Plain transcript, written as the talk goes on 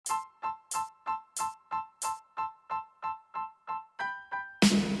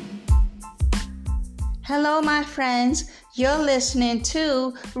Hello, my friends. You're listening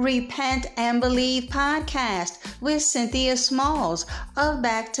to Repent and Believe podcast with Cynthia Smalls of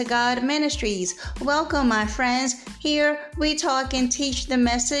Back to God Ministries. Welcome, my friends. Here we talk and teach the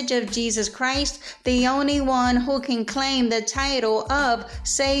message of Jesus Christ, the only one who can claim the title of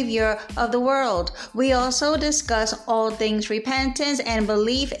Savior of the world. We also discuss all things repentance and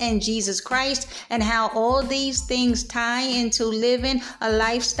belief in Jesus Christ and how all these things tie into living a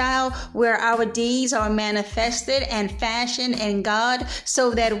lifestyle where our deeds are manifested and fashioned in God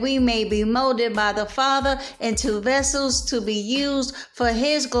so that we may be molded by the Father into vessels to be used for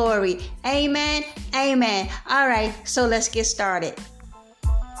His glory. Amen. Amen. All right, so let's get started.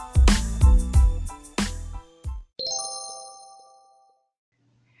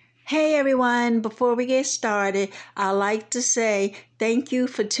 Hey everyone, before we get started, I'd like to say thank you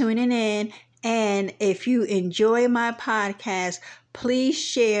for tuning in. And if you enjoy my podcast, please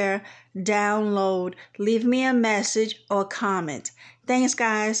share, download, leave me a message or comment. Thanks,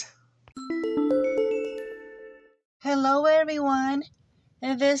 guys. Hello, everyone.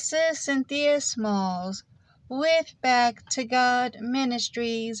 This is Cynthia Smalls with Back to God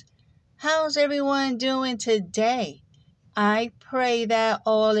Ministries. How's everyone doing today? I pray that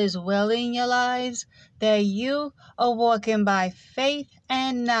all is well in your lives, that you are walking by faith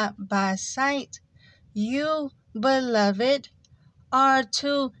and not by sight. You, beloved, are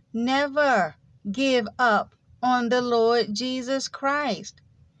to never give up on the Lord Jesus Christ.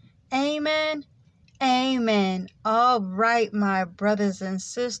 Amen. Amen. All right, my brothers and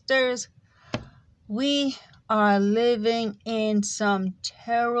sisters, we are living in some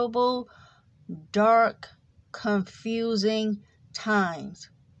terrible, dark, confusing times.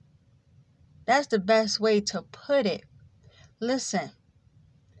 That's the best way to put it. Listen,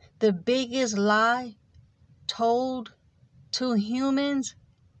 the biggest lie told to humans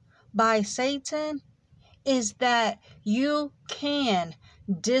by Satan is that you can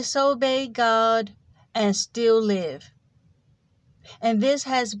disobey God and still live. And this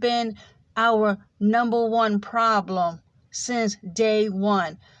has been our number one problem since day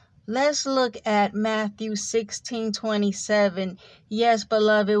one. Let's look at Matthew 16:27. Yes,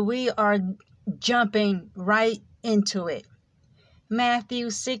 beloved, we are jumping right into it. Matthew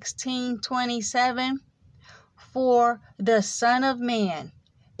 16:27. For the Son of Man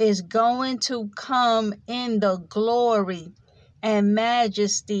is going to come in the glory and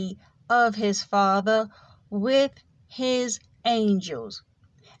majesty of his Father with his angels.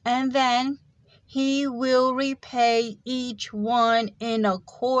 And then he will repay each one in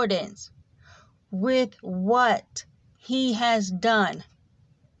accordance with what he has done.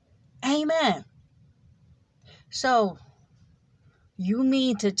 Amen. So, you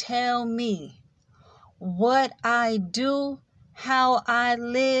mean to tell me what I do, how I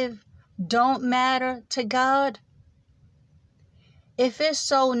live, don't matter to God? If it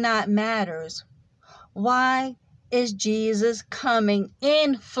so not matters, why is Jesus coming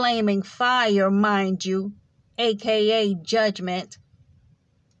in flaming fire, mind you, aka judgment?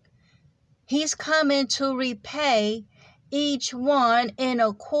 He's coming to repay each one in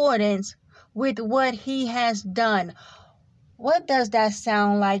accordance with what he has done. What does that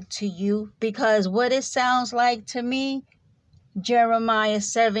sound like to you? Because what it sounds like to me, Jeremiah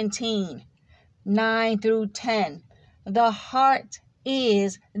 17:9-10. The heart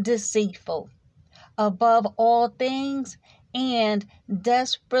is deceitful above all things and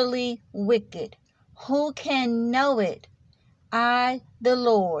desperately wicked. Who can know it? I, the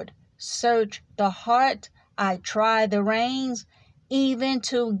Lord, search the heart. I try the reins, even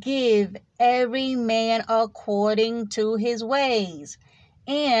to give every man according to his ways,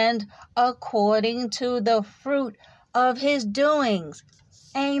 and according to the fruit of his doings.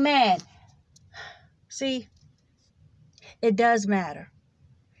 Amen. See, it does matter.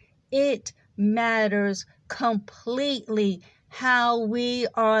 It matters completely how we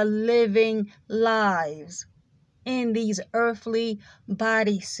are living lives in these earthly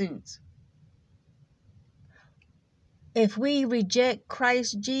bodysuits. If we reject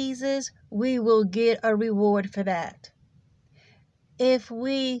Christ Jesus, we will get a reward for that. If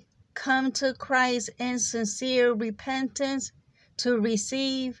we come to Christ in sincere repentance to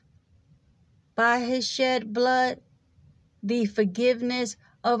receive by his shed blood the forgiveness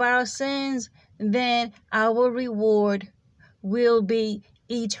of our sins, then our reward will be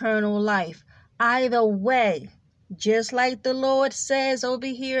eternal life. Either way, just like the Lord says over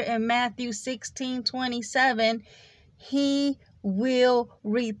here in Matthew 16:27, he will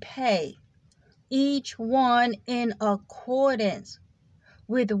repay each one in accordance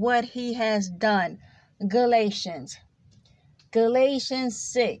with what he has done. Galatians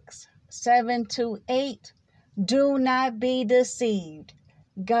 6, 7-8. Do not be deceived.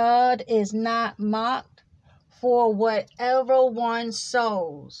 God is not mocked, for whatever one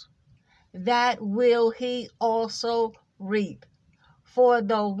sows, that will he also reap. For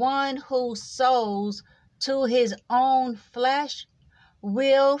the one who sows to his own flesh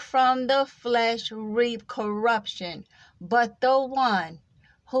will from the flesh reap corruption, but the one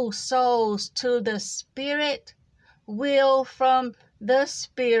who sows to the Spirit will from the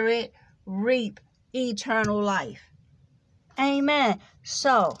Spirit reap eternal life. Amen.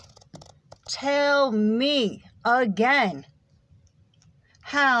 So, tell me again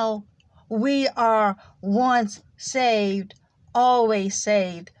how we are once saved, always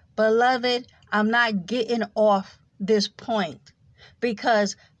saved. Beloved, I'm not getting off this point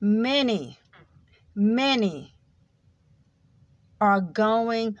because many are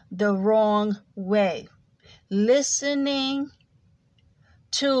going the wrong way, listening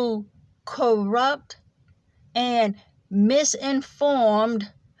to corrupt and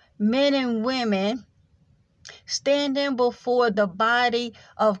misinformed men and women standing before the body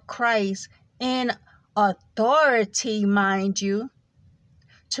of Christ in authority, mind you,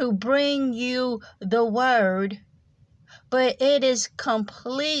 to bring you the word, but it is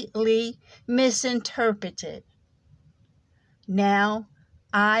completely misinterpreted. Now,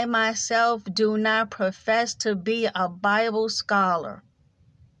 I myself do not profess to be a Bible scholar.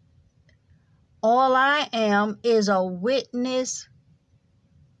 All I am is a witness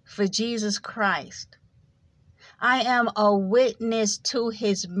for Jesus Christ. I am a witness to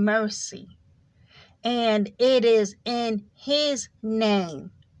his mercy, and it is in his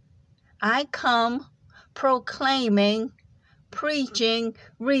name I come proclaiming, preaching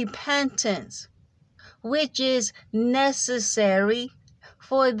repentance, which is necessary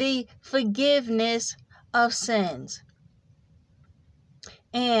for the forgiveness of sins.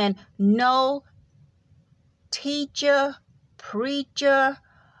 And no teacher, preacher,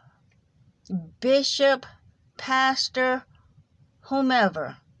 bishop, pastor,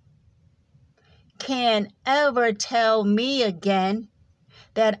 whomever can ever tell me again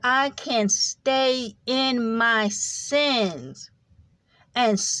that I can stay in my sins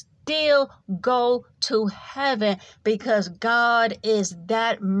and still go to heaven because God is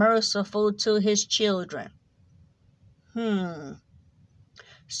that merciful to his children.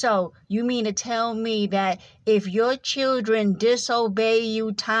 So you mean to tell me that if your children disobey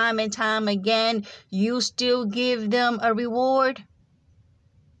you time and time again, you still give them a reward?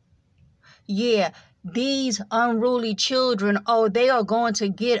 Yeah, these unruly children, they are going to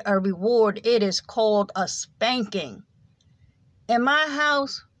get a reward. It is called a spanking. In my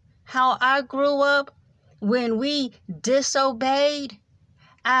house, how I grew up, when we disobeyed,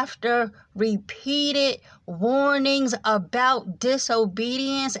 after repeated warnings about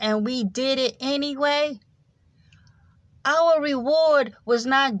disobedience and we did it anyway, our reward was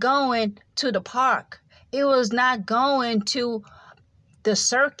not going to the park. It was not going to the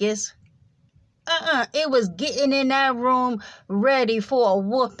circus. It was getting in that room ready for a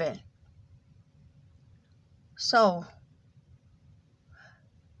whooping. So,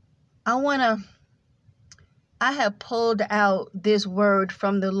 I have pulled out this word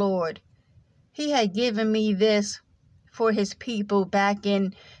from the Lord. He had given me this for his people back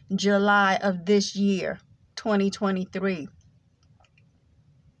in July of this year, 2023.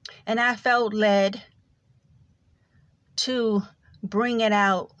 And I felt led to bring it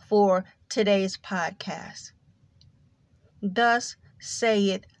out for today's podcast. Thus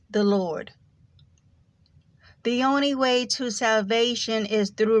saith the Lord. The only way to salvation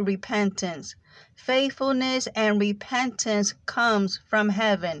is through repentance. Faithfulness and repentance comes from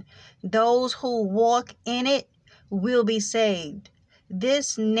heaven. Those who walk in it will be saved.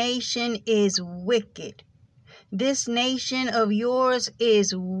 This nation is wicked. This nation of yours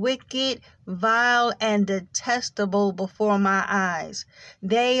is wicked, vile, and detestable before my eyes.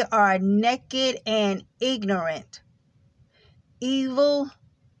 They are naked and ignorant. Evil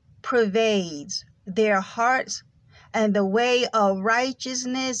pervades their hearts, and the way of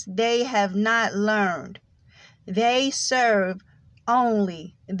righteousness they have not learned. They serve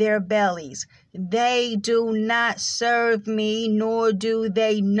only their bellies. They do not serve me, nor do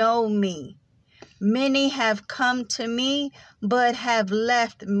they know me. Many have come to me, but have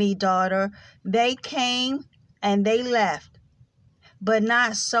left me, daughter. They came and they left, but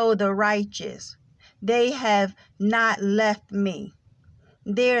not so the righteous. They have not left me.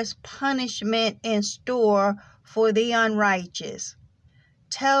 There's punishment in store for the unrighteous.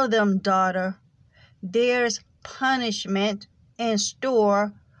 Tell them, daughter, there's punishment in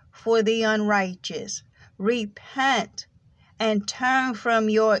store for the unrighteous. Repent and turn from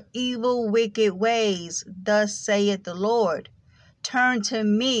your evil, wicked ways. Thus saith the Lord. Turn to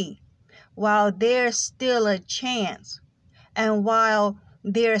me while there's still a chance and while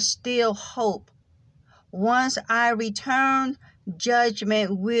there's still hope. Once I return,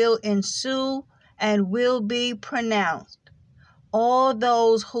 judgment will ensue and will be pronounced. All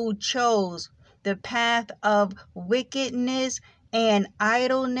those who chose the path of wickedness and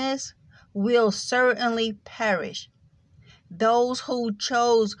idleness will certainly perish. Those who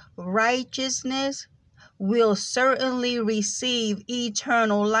chose righteousness will certainly receive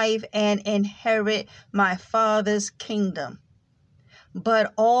eternal life and inherit my Father's kingdom.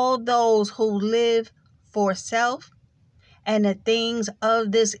 But all those who live for self and the things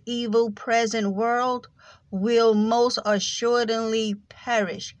of this evil present world will most assuredly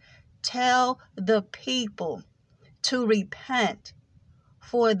perish. Tell the people to repent,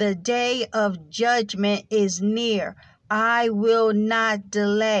 for the day of judgment is near. I will not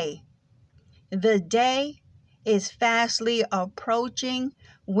delay. The day is fastly approaching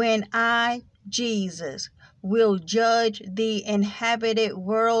when I, Jesus, will judge the inhabited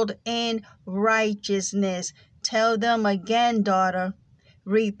world in righteousness. Tell them again, daughter,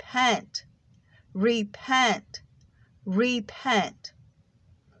 repent, repent, repent.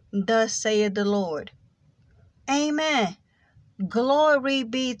 Thus saith the Lord. Amen. Glory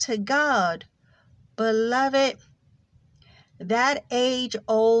be to God. Beloved, that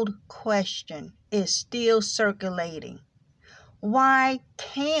age-old question is still circulating. Why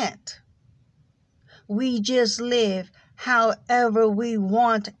can't we just live however we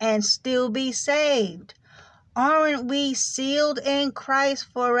want and still be saved? Aren't we sealed in Christ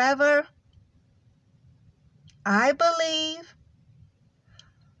forever? I believe.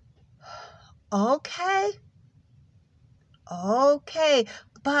 Okay,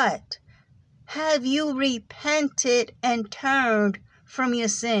 but have you repented and turned from your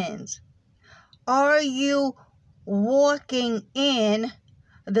sins? Are you walking in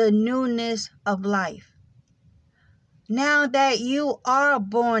the newness of life? Now that you are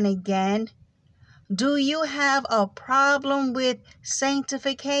born again, do you have a problem with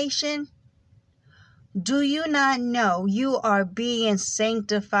sanctification? Do you not know you are being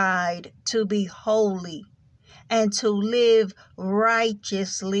sanctified to be holy and to live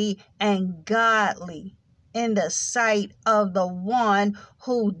righteously and godly in the sight of the one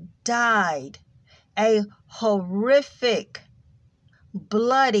who died a horrific,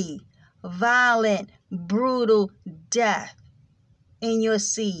 bloody, violent, brutal death in your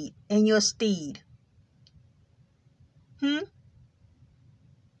stead?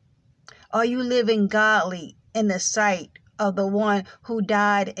 Are you living godly in the sight of the one who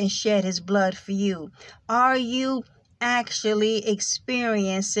died and shed his blood for you? Are you actually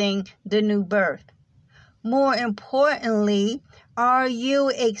experiencing the new birth? More importantly, are you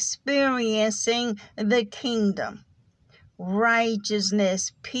experiencing the kingdom,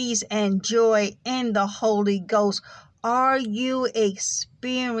 righteousness, peace, and joy in the Holy Ghost? Are you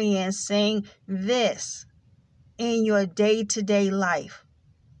experiencing this in your day-to-day life?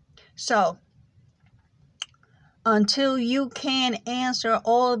 So, until you can answer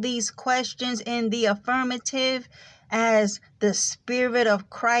all these questions in the affirmative, as the Spirit of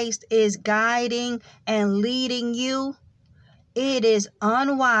Christ is guiding and leading you, it is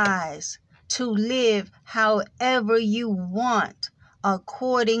unwise to live however you want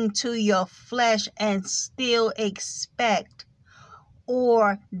according to your flesh and still expect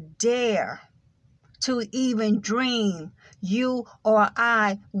or dare to even dream you or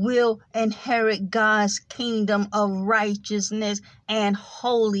I will inherit God's kingdom of righteousness and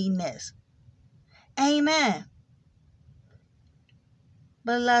holiness. Amen.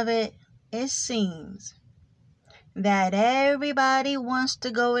 Beloved, it seems that everybody wants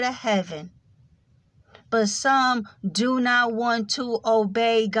to go to heaven, but some do not want to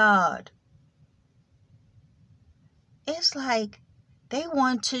obey God. It's like they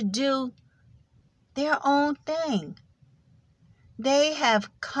want to do their own thing. They have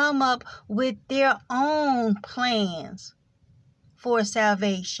come up with their own plans for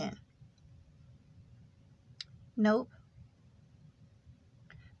salvation. Nope.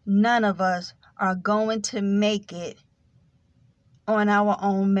 None of us are going to make it on our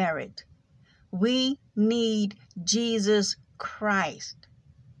own merit. We need Jesus Christ.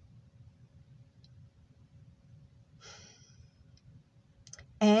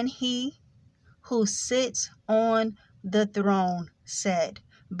 And he who sits on the throne said,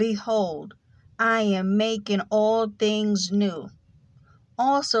 Behold, I am making all things new.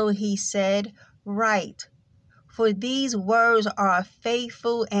 Also he said, Write, for these words are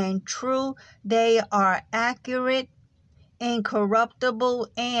faithful and true. They are accurate incorruptible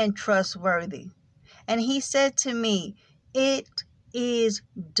and trustworthy. And he said to me, it is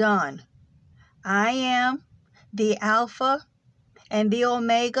done. I am the Alpha and the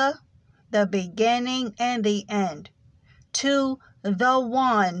Omega, the beginning and the end. To the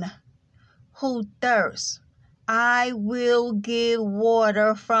one who thirsts, I will give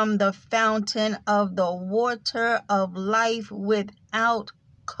water from the fountain of the water of life without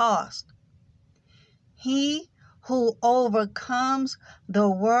cost. He who overcomes the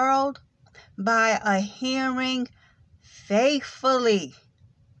world by adhering faithfully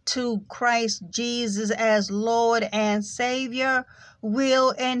to Christ Jesus as Lord and Savior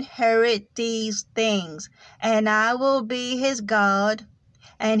will inherit these things, and I will be his God,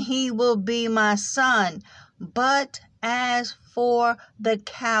 and he will be my son. But as for the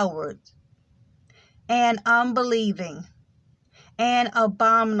cowards and unbelieving and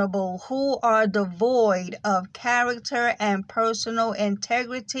abominable, who are devoid of character and personal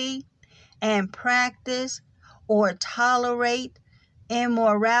integrity, and practice or tolerate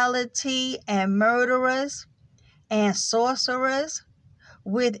immorality, and murderers and sorcerers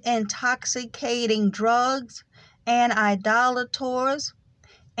with intoxicating drugs, and idolators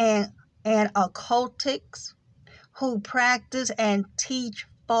and occultics, who practice and teach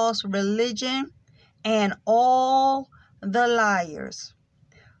false religion, and all the liars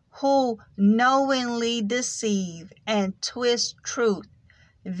who knowingly deceive and twist truth,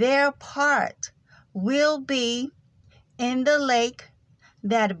 their part will be in the lake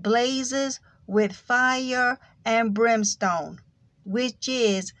that blazes with fire and brimstone, which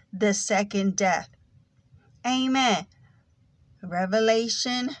is the second death. Amen.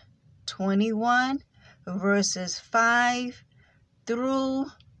 Revelation 21, verses 5 through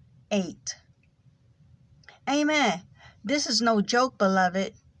 8. Amen. This is no joke,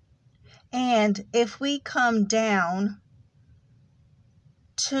 beloved. And if we come down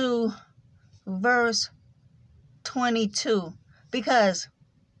to verse 22, because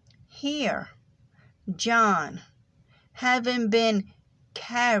here John, having been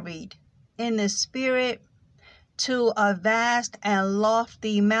carried in the Spirit to a vast and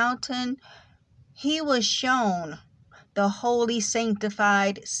lofty mountain, he was shown the holy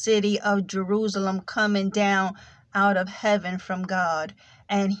sanctified city of Jerusalem coming down out of heaven from God.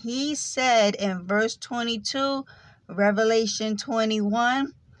 And he said in verse 22, Revelation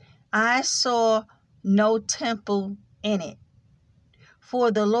 21, I saw no temple in it,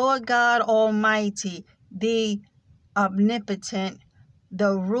 for the Lord God Almighty, the omnipotent,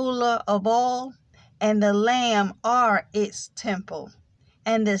 the ruler of all, and the Lamb are its temple.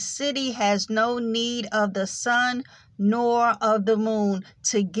 And the city has no need of the sun nor of the moon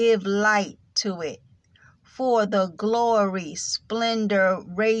to give light to it. For the glory, splendor,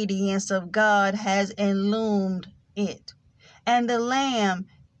 radiance of God has illumined it. And the Lamb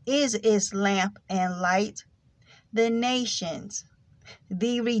is its lamp and light. The nations,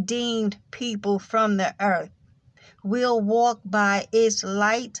 the redeemed people from the earth, will walk by its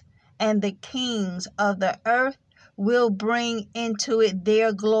light, and the kings of the earth will bring into it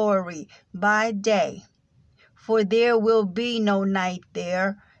their glory by day. For there will be no night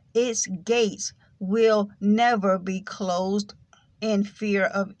there. Its gates will never be closed in fear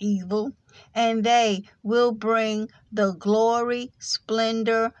of evil, and they will bring the glory,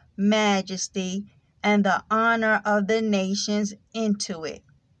 splendor, majesty, and the honor of the nations into it.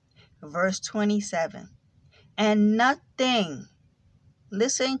 Verse 27. And nothing,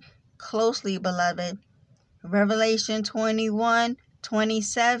 listen closely, beloved, Revelation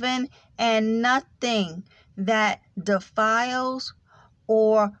 21:27, and nothing that defiles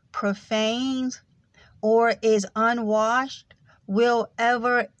or profanes or is unwashed will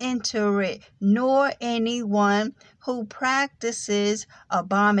ever enter it, nor anyone who practices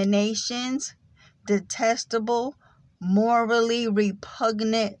abominations, detestable, morally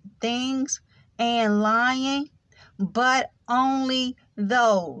repugnant things, and lying, but only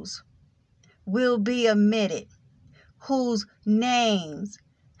those will be admitted whose names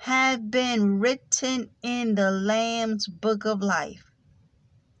have been written in the Lamb's book of life.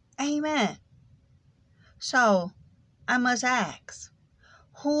 Amen. So I must ask,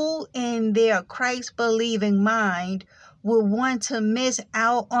 who in their Christ-believing mind would want to miss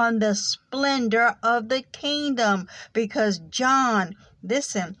out on the splendor of the kingdom? Because John,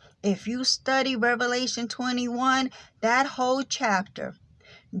 listen, if you study Revelation 21, that whole chapter,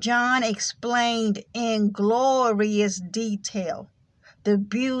 John explained in glorious detail the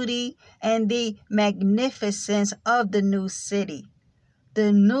beauty and the magnificence of the new city.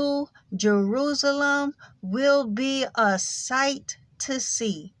 The new Jerusalem will be a sight to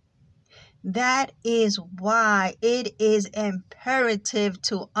see. That is why it is imperative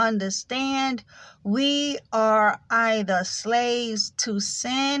to understand we are either slaves to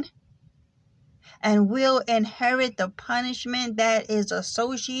sin and will inherit the punishment that is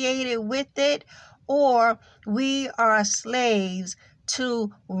associated with it, or we are slaves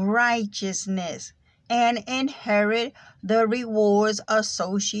to righteousness and inherit the rewards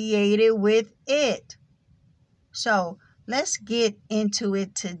associated with it. So let's get into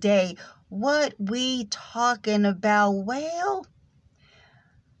it today. What we talking about? Well,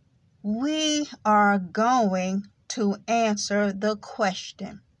 we are going to answer the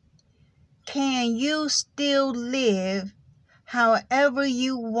question, can you still live however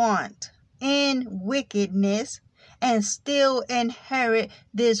you want in wickedness and still inherit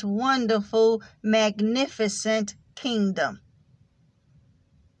this wonderful, magnificent kingdom?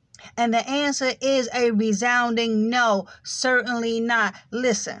 And the answer is a resounding no, certainly not.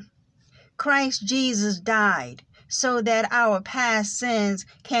 Listen, Christ Jesus died so that our past sins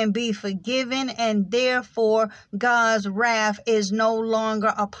can be forgiven, and therefore God's wrath is no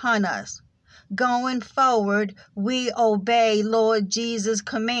longer upon us. Going forward, we obey Lord Jesus'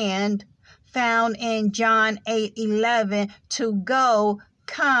 command found in John 8:11 to go,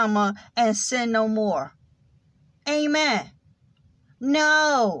 and sin no more. Amen.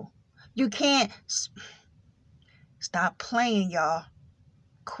 No, you can't. Stop playing, y'all.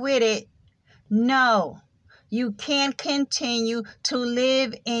 Quit it. No, you can't continue to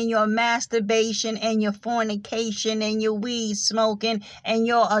live in your masturbation and your fornication and your weed smoking and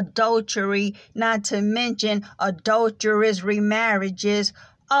your adultery, not to mention adulterous remarriages.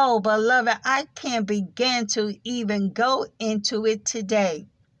 Oh, beloved, I can't begin to even go into it today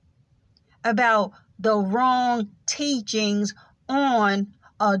about the wrong teachings on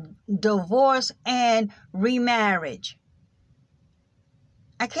a divorce and remarriage.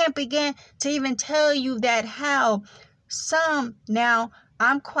 I can't begin to even tell you that how some, now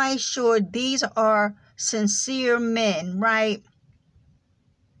I'm quite sure these are sincere men, right?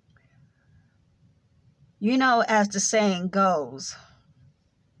 You know, as the saying goes,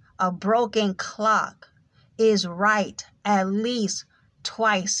 a broken clock is right at least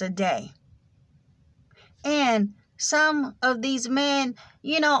twice a day. And some of these men,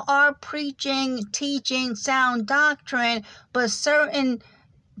 are preaching, teaching sound doctrine, but certain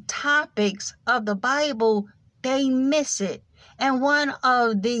topics of the Bible, they miss it. And one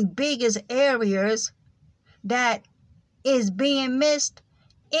of the biggest areas that is being missed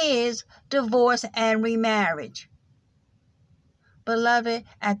is divorce and remarriage. Beloved,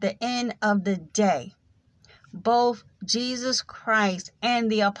 at the end of the day, both Jesus Christ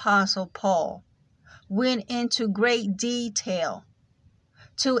and the Apostle Paul went into great detail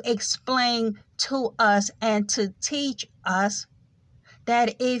to explain to us and to teach us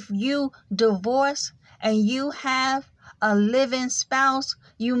that if you divorce and you have a living spouse,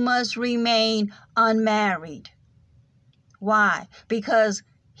 you must remain unmarried. Why? Because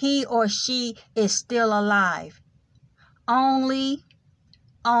he or she is still alive. Only,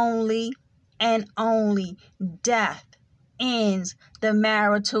 and only death ends the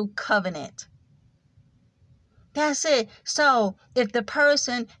marital covenant. That's it. So if the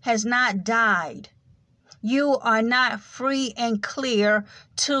person has not died, you are not free and clear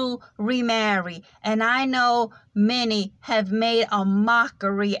to remarry. And I know many have made a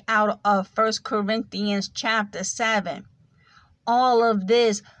mockery out of 1 Corinthians chapter 7. All of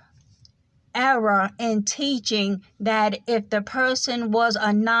this error in teaching that if the person was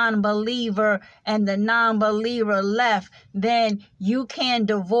a non-believer and the non-believer left, then you can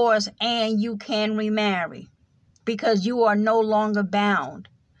divorce and you can remarry because you are no longer bound.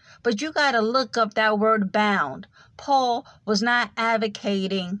 But you got to look up that word bound. Paul was not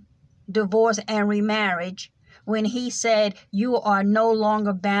advocating divorce and remarriage when he said you are no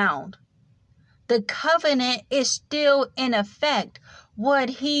longer bound. The covenant is still in effect. What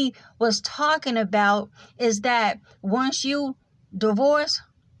he was talking about is that once you divorce,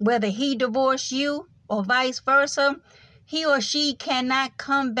 whether he divorced you or vice versa, he or she cannot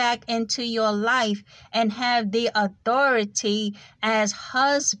come back into your life and have the authority as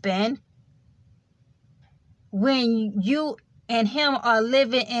husband when you and him are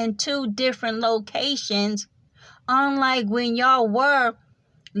living in two different locations. Unlike when y'all were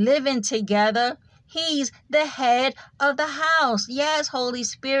living together, he's the head of the house. Yes, Holy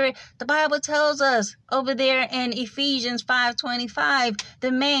Spirit. The Bible tells us over there in Ephesians 5:25,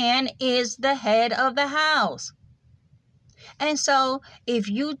 the man is the head of the house. And so if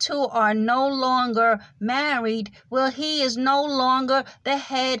you two are no longer married, well, he is no longer the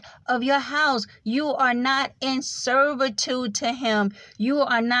head of your house. You are not in servitude to him. You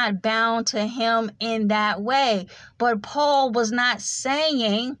are not bound to him in that way. But Paul was not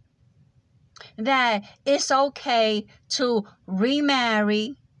saying that it's okay to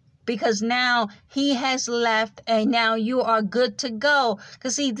remarry because now he has left and now you are good to go.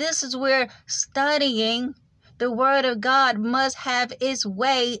 Because see, this is where studying the word of God must have its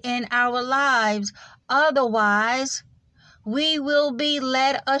way in our lives. Otherwise, we will be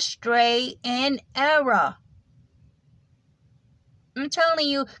led astray in error. I'm telling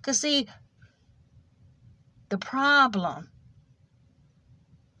you, because see, the problem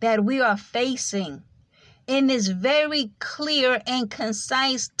that we are facing in this very clear and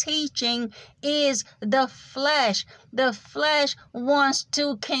concise teaching is the flesh. The flesh wants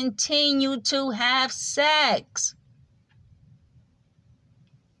to continue to have sex.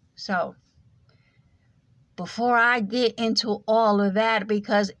 So, before I get into all of that,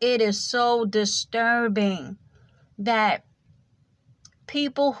 because it is so disturbing that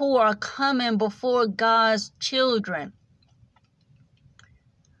people who are coming before God's children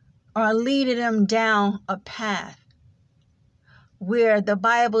are leading them down a path where the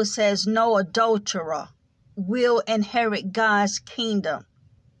Bible says no adulterer will inherit God's kingdom.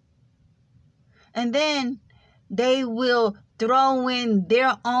 And then they will throw in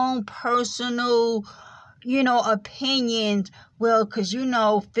their own personal, opinions. Well, because,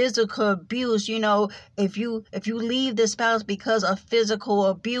 physical abuse, if you leave the spouse because of physical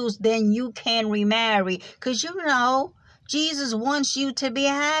abuse, then you can remarry. Because, Jesus wants you to be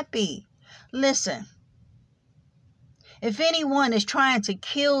happy. Listen, if anyone is trying to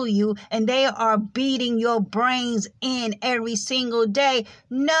kill you and they are beating your brains in every single day,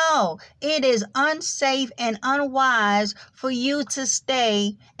 no, it is unsafe and unwise for you to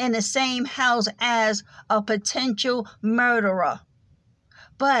stay in the same house as a potential murderer.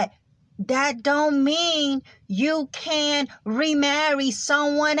 But that don't mean you can remarry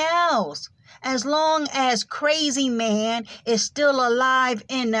someone else. As long as crazy man is still alive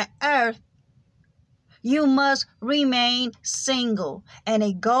in the earth, you must remain single. And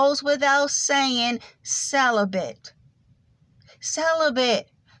it goes without saying, celibate. Celibate.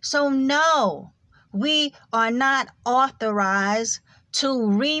 So no, we are not authorized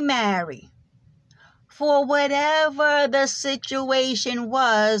to remarry for whatever the situation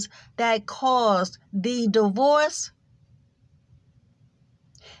was that caused the divorce.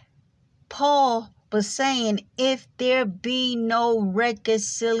 Paul was saying, if there be no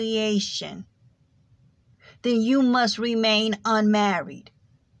reconciliation, then you must remain unmarried.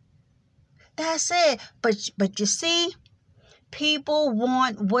 That's it. But you see, people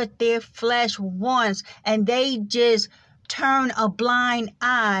want what their flesh wants, and they just turn a blind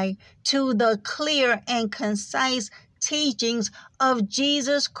eye to the clear and concise teachings of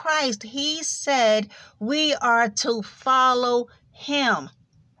Jesus Christ. He said we are to follow him.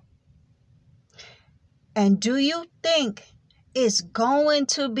 And do you think it's going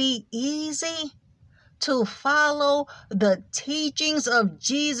to be easy to follow the teachings of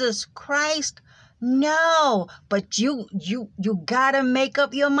Jesus Christ? No, but you gotta make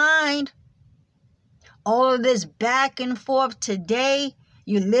up your mind. All of this back and forth today,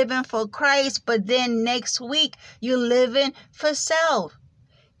 you're living for Christ, but then next week you're living for self.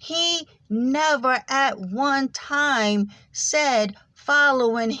 He never at one time said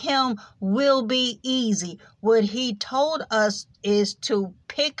following him will be easy. What he told us is to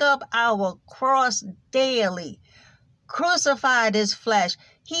pick up our cross daily, crucify this flesh.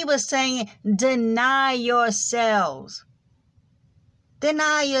 He was saying, deny yourselves.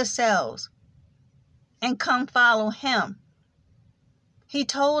 Deny yourselves and come follow him. He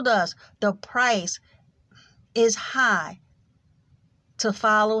told us the price is high to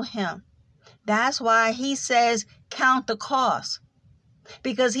follow him. That's why he says count the cost.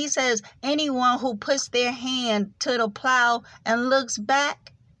 Because he says anyone who puts their hand to the plow and looks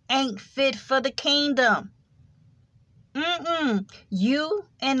back ain't fit for the kingdom. You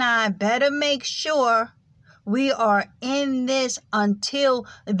and I better make sure we are in this until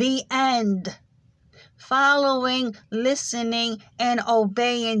the end. Following, listening, and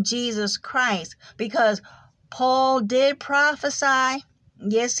obeying Jesus Christ. Because Paul did prophesy.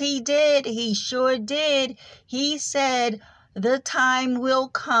 Yes, he did. He sure did. He said, the time will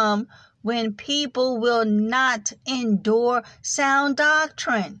come when people will not endure sound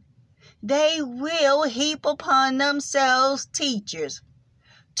doctrine. They will heap upon themselves teachers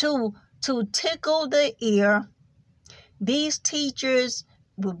to tickle the ear. These teachers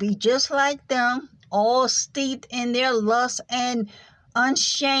will be just like them, all steeped in their lusts and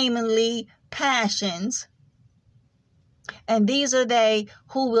unshamedly passions. And these are they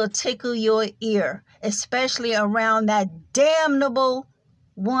who will tickle your ear, especially around that damnable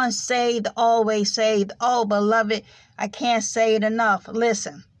once saved, always saved. Oh, beloved, I can't say it enough.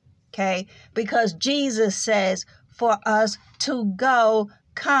 Listen, okay? Because Jesus says for us to go,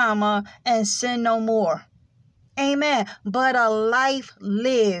 and sin no more. Amen. But a life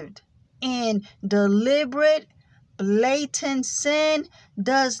lived in deliberate, blatant sin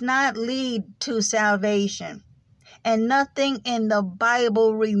does not lead to salvation. And nothing in the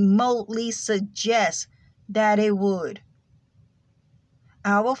Bible remotely suggests that it would.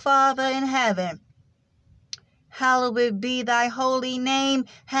 Our Father in heaven, hallowed be thy holy name,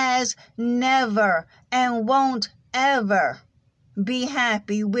 has never and won't ever be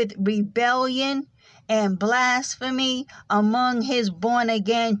happy with rebellion and blasphemy among his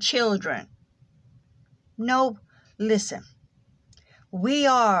born-again children. Nope. Listen, we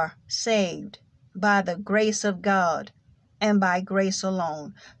are saved by the grace of God and by grace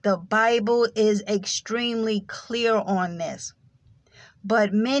alone. The Bible is extremely clear on this.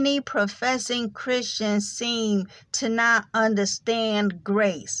 But many professing Christians seem to not understand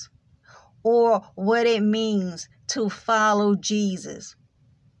grace or what it means to follow Jesus.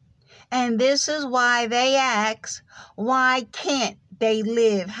 And this is why they ask, why can't they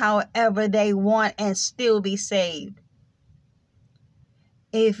live however they want and still be saved?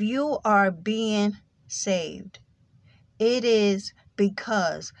 If you are being saved, it is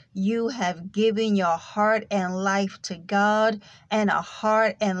because you have given your heart and life to God, and a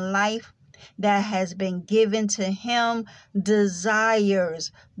heart and life that has been given to Him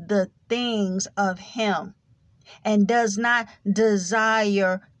desires the things of Him and does not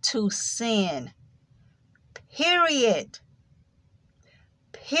desire to sin. Period.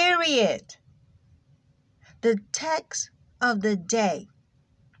 Period. The text of the day: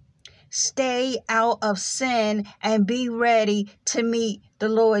 stay out of sin and be ready to meet the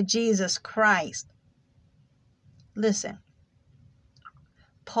Lord Jesus Christ. Listen,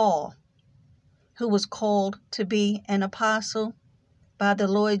 Paul, who was called to be an apostle by the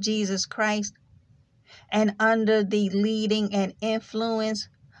Lord Jesus Christ, and under the leading and influence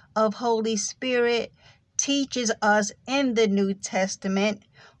of Holy Spirit, teaches us in the New Testament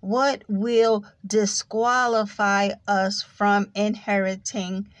what will disqualify us from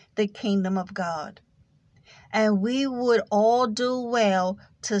inheriting the kingdom of God. And we would all do well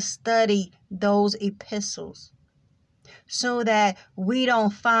to study those epistles so that we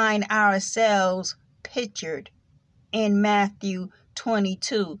don't find ourselves pictured in Matthew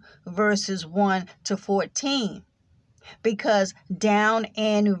 22 verses 1 to 14. Because down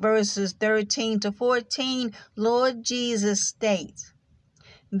in verses 13 to 14, Lord Jesus states,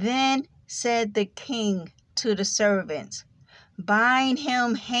 "Then said the king to the servants, bind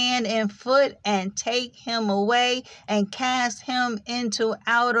him hand and foot and take him away and cast him into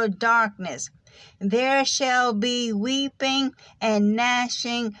outer darkness. There shall be weeping and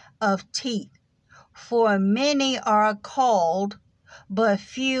gnashing of teeth, for many are called, but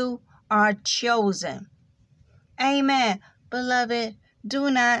few are chosen." Amen. Beloved, do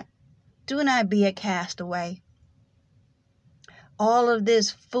not be a castaway. All of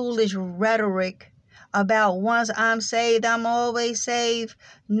this foolish rhetoric about once I'm saved, I'm always saved,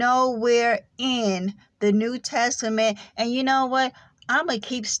 nowhere in the New Testament. And you know what? I'm going to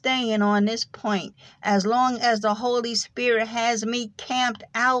keep staying on this point. As long as the Holy Spirit has me camped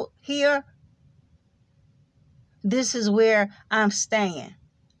out here, this is where I'm staying.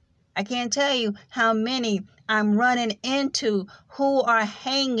 I can't tell you how many I'm running into who are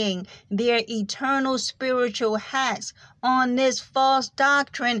hanging their eternal spiritual hats on this false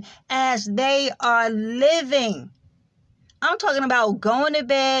doctrine as they are living. I'm talking about going to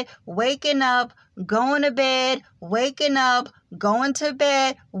bed, waking up, going to bed, waking up, going to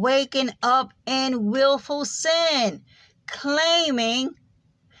bed, waking up in willful sin, claiming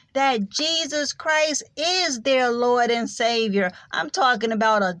that Jesus Christ is their Lord and Savior. I'm talking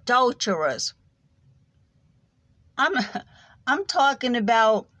about adulterers. I'm talking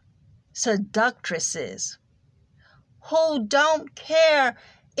about seductresses who don't care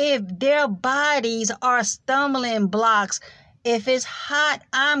if their bodies are stumbling blocks. If it's hot,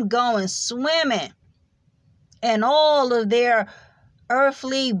 I'm going swimming. And all of their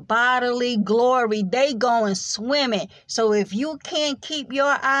earthly bodily glory, they going swimming. So if you can't keep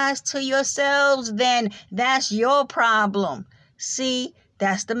your eyes to yourselves, then that's your problem. See,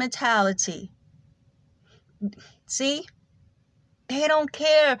 that's the mentality. See, they don't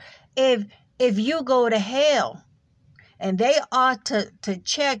care if you go to hell. and they ought to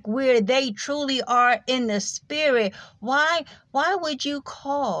check where they truly are in the spirit. Why would you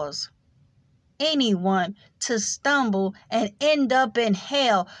cause anyone to stumble and end up in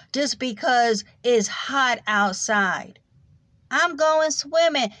hell just because it's hot outside? I'm going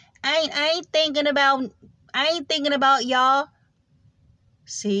swimming. I ain't thinking about y'all.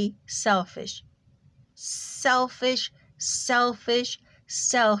 See, selfish.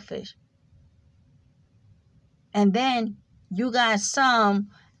 And then you got some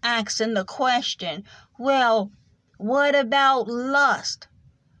asking the question, well, what about lust?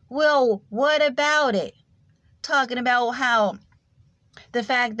 Well, what about it? Talking about how the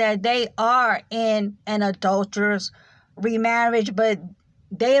fact that they are in an adulterous remarriage, but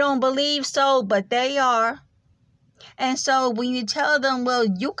they don't believe so, but they are. And so when you tell them, well,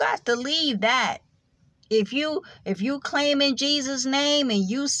 you got to leave that. If you claiming Jesus' name and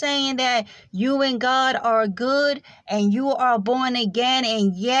you saying that you and God are good and you are born again,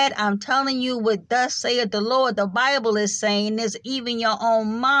 and yet I'm telling you what thus saith the Lord, the Bible is saying this, even your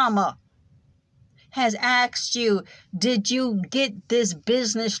own mama has asked you, did you get this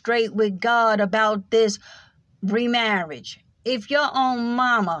business straight with God about this remarriage? If your own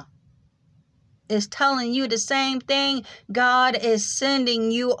mama is telling you the same thing, God is sending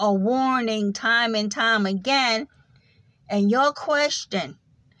you a warning time and time again. And your question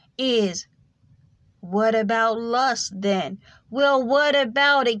is, what about lust then? Well, what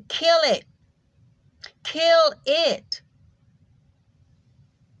about it? Kill it. Kill it.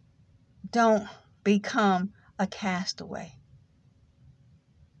 Don't become a castaway.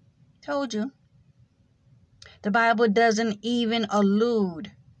 Told you. The Bible doesn't even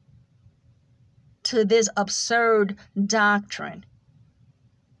allude to this absurd doctrine.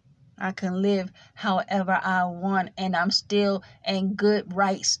 I can live however I want and I'm still in good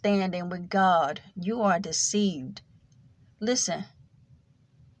right standing with God. You are deceived. Listen,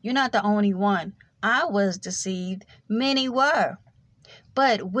 you're not the only one. I was deceived. Many were.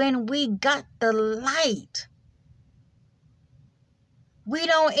 But when we got the light, we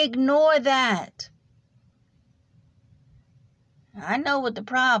don't ignore that. I know what the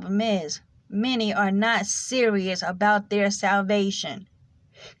problem is. Many are not serious about their salvation.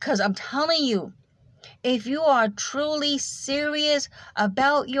 Because I'm telling you, if you are truly serious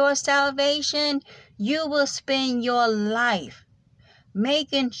about your salvation, you will spend your life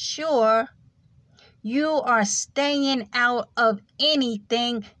making sure you are staying out of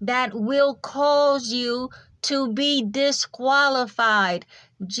anything that will cause you to be disqualified.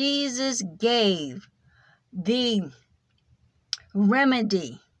 Jesus gave the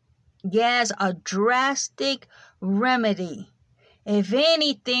remedy. Yes, a drastic remedy. If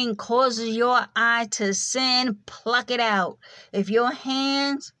anything causes your eye to sin, pluck it out. If your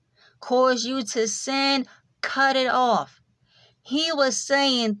hands cause you to sin, cut it off. He was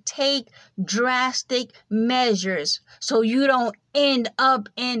saying take drastic measures so you don't end up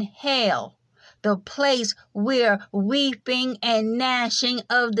in hell, the place where weeping and gnashing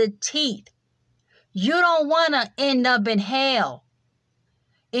of the teeth. You don't want to end up in hell.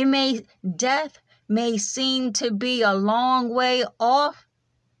 Death may seem to be a long way off.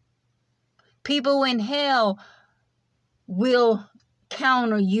 People in hell will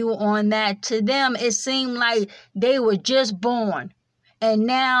counter you on that. To them, it seemed like they were just born and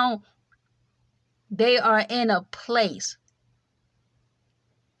now they are in a place.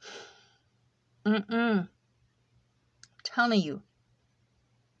 Telling you,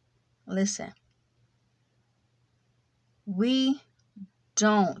 listen, we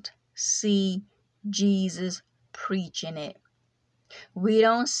don't see Jesus preaching it. We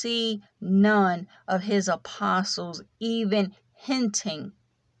don't see none of his apostles even hinting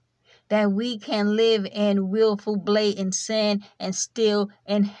that we can live in willful, blatant sin and still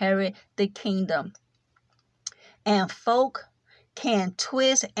inherit the kingdom. And folk can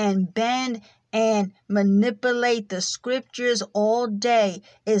twist and bend and manipulate the scriptures all day.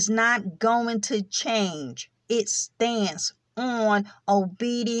 It's not going to change. It stands on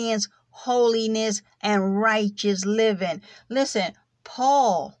obedience, holiness, and righteous living. Listen,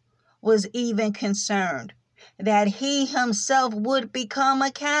 Paul was even concerned that he himself would become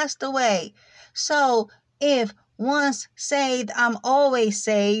a castaway. So if once saved, I'm always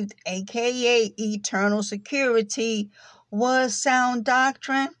saved, aka eternal security, was sound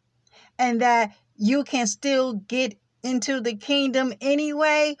doctrine, and that you can still get into the kingdom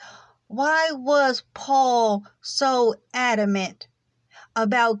anyway, why was Paul so adamant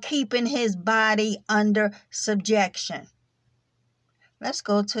about keeping his body under subjection? Let's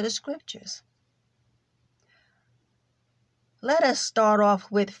go to the scriptures. Let us start off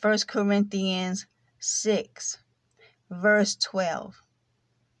with 1 Corinthians 6, verse 12.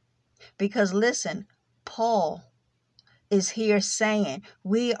 Because listen, Paul is here saying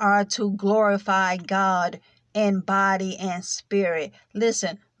we are to glorify God in body and spirit.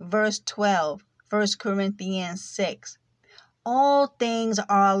 Listen, verse 12, 1 Corinthians 6. All things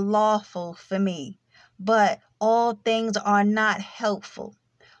are lawful for me, but all things are not helpful.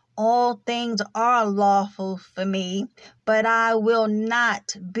 All things are lawful for me, but I will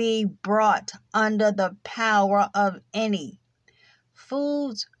not be brought under the power of any.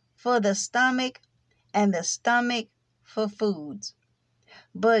 Foods for the stomach, and the stomach for foods.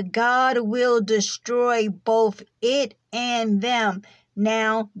 But God will destroy both it and them.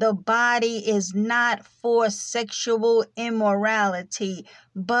 Now, the body is not for sexual immorality,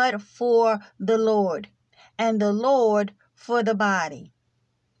 but for the Lord, and the Lord for the body.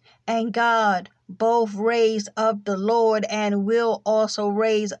 And God both raised up the Lord and will also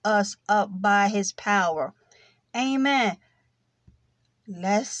raise us up by his power. Amen.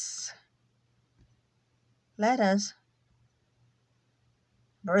 Let us.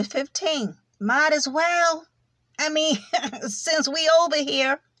 Verse 15. Might as well. Since we over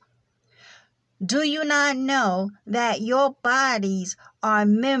here. Do you not know that your bodies are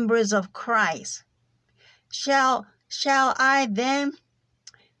members of Christ? Shall I then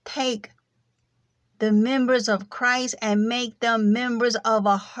take the members of Christ and make them members of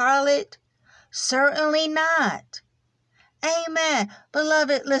a harlot? Certainly not. Amen.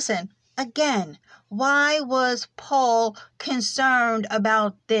 Beloved, listen, again, why was Paul concerned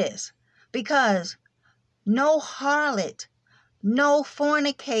about this? Because no harlot, no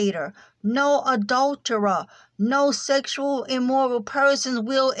fornicator, no adulterer, no sexual immoral persons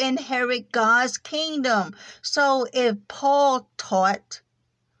will inherit God's kingdom. So if Paul taught,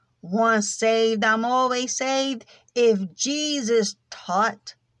 once saved, I'm always saved, if Jesus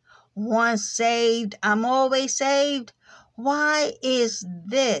taught, once saved, I'm always saved, why is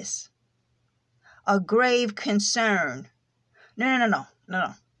this a grave concern? No.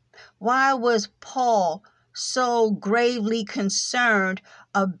 Why was Paul so gravely concerned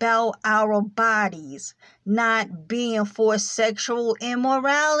about our bodies not being for sexual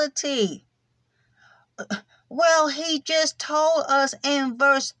immorality? Well, he just told us in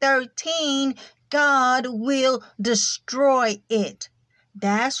verse 13, God will destroy it.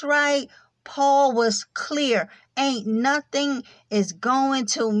 That's right. Paul was clear. Ain't nothing is going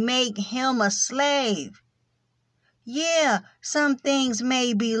to make him a slave. Yeah, some things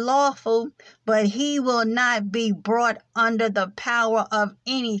may be lawful, but he will not be brought under the power of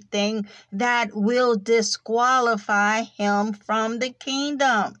anything that will disqualify him from the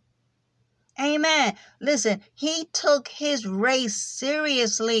kingdom. Amen. Listen, he took his race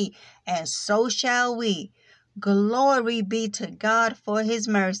seriously, and so shall we. Glory be to God for his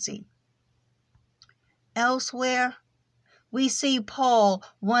mercy. Elsewhere, we see Paul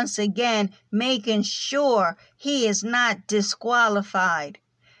once again making sure he is not disqualified.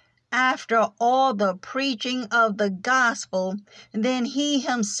 After all the preaching of the gospel, then he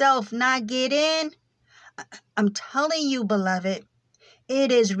himself not get in? I'm telling you, beloved,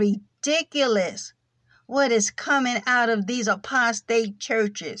 it is ridiculous what is coming out of these apostate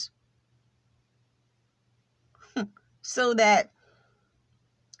churches. So that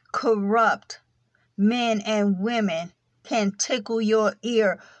corrupt men and women can tickle your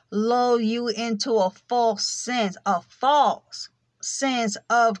ear, lull you into a false sense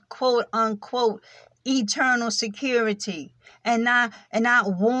of quote unquote eternal security, and not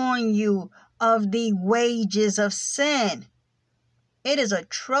warn you of the wages of sin. It is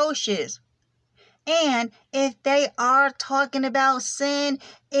atrocious. And if they are talking about sin,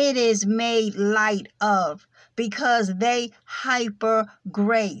 it is made light of, because they hyper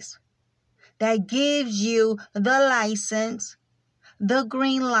grace. That gives you the license, the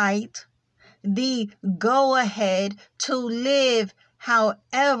green light, the go ahead to live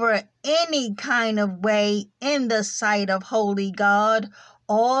however, any kind of way in the sight of holy God,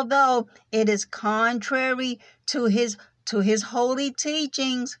 although it is contrary to his holy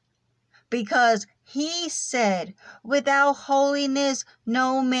teachings, because he said, without holiness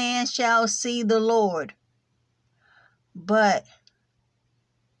no man shall see the Lord. But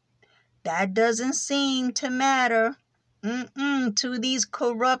that doesn't seem to matter to these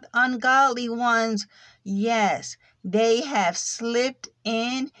corrupt, ungodly ones. Yes, they have slipped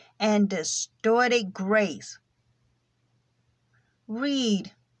in and distorted grace.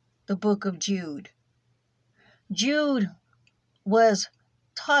 Read the book of Jude. Jude was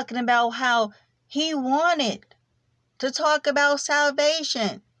talking about how he wanted to talk about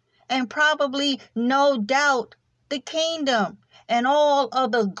salvation and probably, no doubt, the kingdom. and all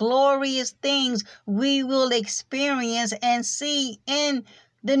of the glorious things we will experience and see in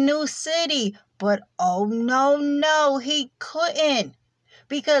the new city. But oh no, he couldn't.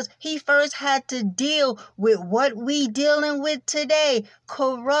 Because he first had to deal with what we dealing with today.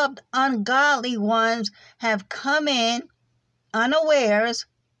 Corrupt, ungodly ones have come in unawares,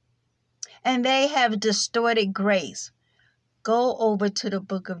 and they have distorted grace. Go over to the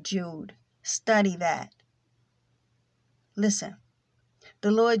book of Jude. Study that. Listen,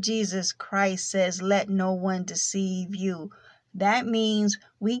 the Lord Jesus Christ says, let no one deceive you. That means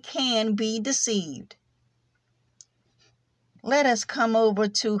we can be deceived. Let us come over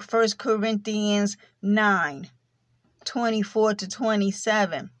to 1 Corinthians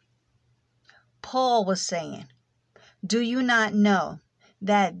 9:24-27. Paul was saying, do you not know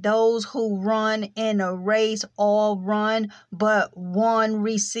that those who run in a race all run, but one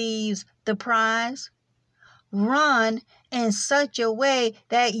receives the prize? Run in such a way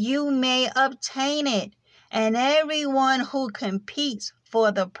that you may obtain it. And everyone who competes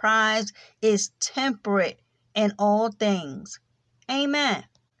for the prize is temperate in all things. Amen.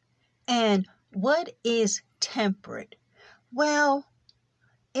 And what is temperate? Well,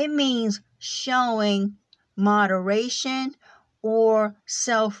 it means showing moderation or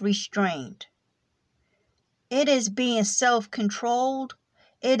self-restraint. It is being self-controlled.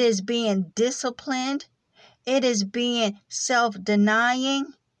 It is being disciplined. It is being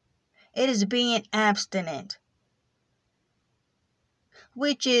self-denying. It is being abstinent,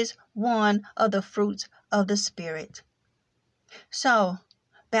 which is one of the fruits of the Spirit. So,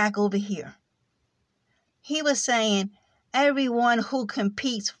 back over here. He was saying everyone who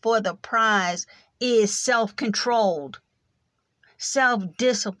competes for the prize is self-controlled,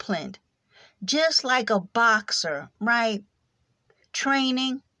 self-disciplined, just like a boxer, right?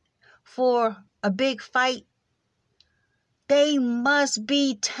 Training for a big fight. They must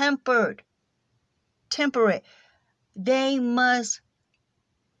be temperate. They must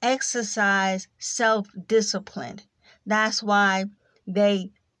exercise self-discipline. That's why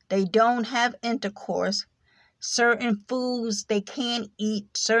they don't have intercourse. Certain foods they can't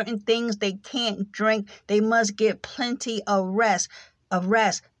eat. Certain things they can't drink. They must get plenty of rest.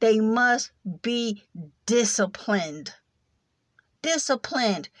 They must be disciplined.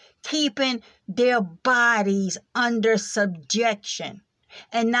 Keeping their bodies under subjection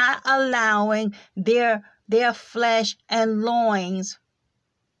and not allowing their flesh and loins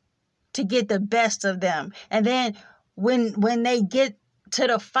to get the best of them. And then when they get to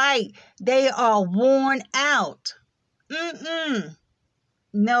the fight, they are worn out.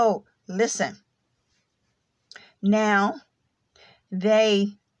 No, listen. Now,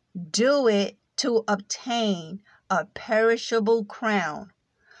 they do it to obtain a perishable crown,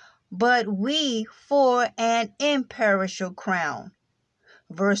 but we for an imperishable crown.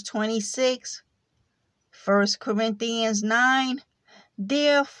 Verse 26, 1 Corinthians 9,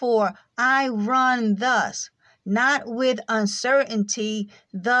 therefore I run thus, not with uncertainty,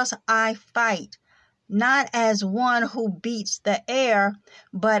 thus I fight, not as one who beats the air,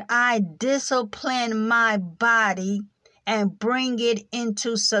 but I discipline my body and bring it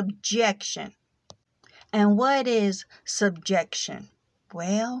into subjection. And what is subjection?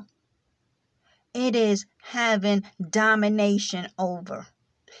 Well, it is having domination over.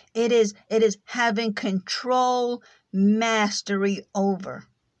 It is having control, mastery over.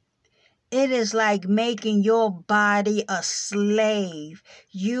 It is like making your body a slave.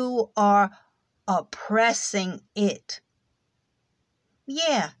 You are oppressing it.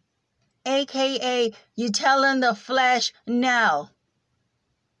 Yeah. AKA, you telling the flesh, no,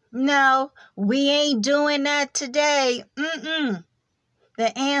 we ain't doing that today.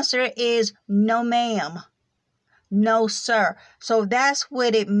 The answer is no, ma'am. No, sir. So that's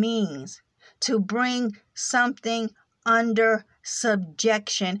what it means to bring something under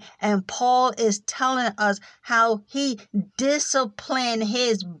subjection. And Paul is telling us how he disciplined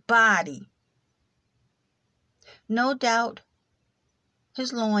his body. No doubt,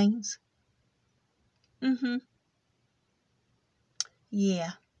 his loins.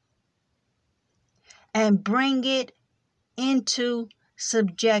 Yeah. And bring it into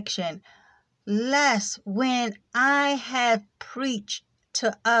subjection, lest when I have preached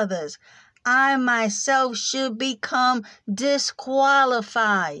to others, I myself should become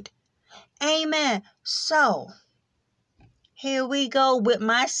disqualified. Amen. So, here we go with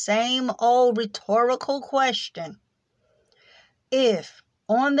my same old rhetorical question. If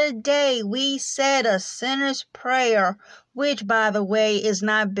on the day we said a sinner's prayer, which by the way is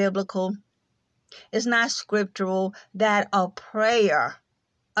not biblical, it's not scriptural, that a prayer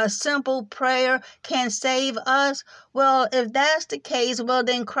a simple prayer can save us? Well, if that's the case, well,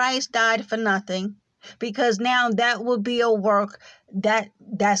 then Christ died for nothing. Because now that would be a work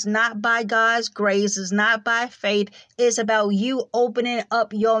that's not by God's grace, it's not by faith. It's about you opening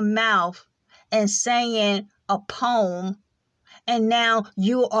up your mouth and saying a poem, and now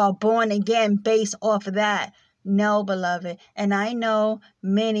you are born again based off of that. No, beloved. And I know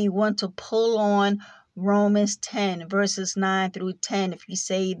many want to pull on Romans 10, verses 9 through 10. If you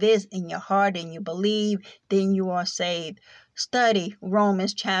say this in your heart and you believe, then you are saved. Study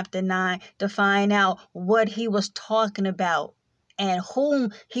Romans chapter 9 to find out what he was talking about and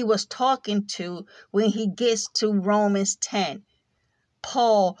whom he was talking to when he gets to Romans 10.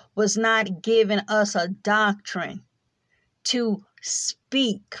 Paul was not giving us a doctrine to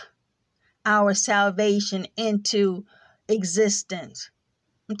speak our salvation into existence.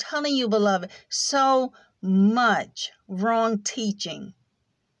 I'm telling you, beloved, so much wrong teaching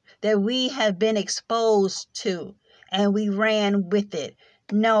that we have been exposed to, and we ran with it.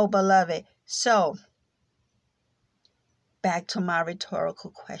 No, beloved. So, back to my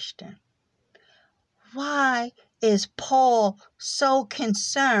rhetorical question. Why is Paul so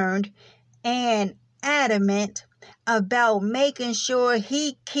concerned and adamant about making sure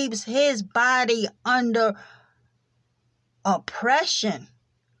he keeps his body under oppression?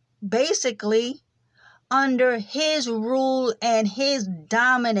 Basically, under his rule and his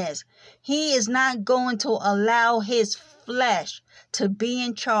dominance. He is not going to allow his flesh to be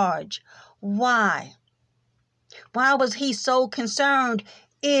in charge. Why? Why was he so concerned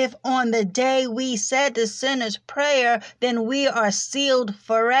if on the day we said the sinner's prayer, then we are sealed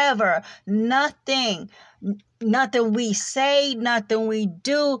forever? Nothing we say, nothing we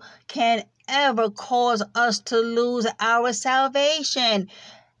do can ever cause us to lose our salvation.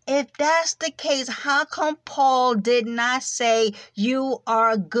 If that's the case, how come Paul did not say you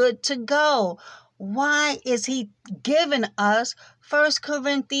are good to go? Why is he giving us 1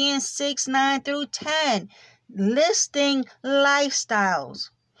 Corinthians 6, 9 through 10, listing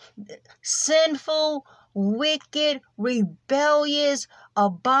lifestyles? Sinful, wicked, rebellious,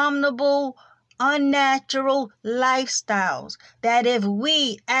 abominable, unnatural lifestyles. That if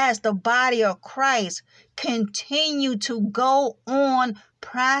we, as the body of Christ, continue to go on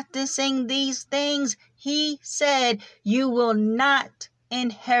practicing these things, he said, you will not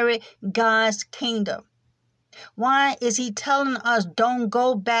inherit God's kingdom. Why is he telling us don't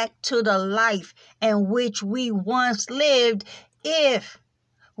go back to the life in which we once lived if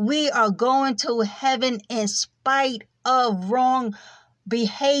we are going to heaven in spite of wrong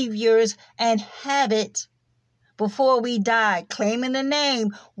behaviors and habits before we die, claiming the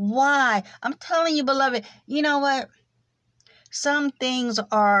name? Why? I'm telling you, beloved, you know what? Some things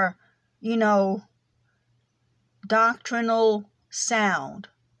are, doctrinal sound,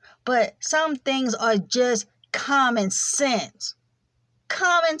 but some things are just common sense.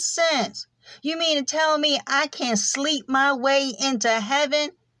 Common sense. You mean to tell me I can sleep my way into heaven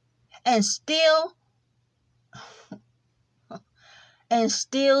and still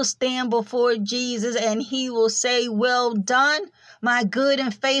stand before Jesus and he will say, well done, my good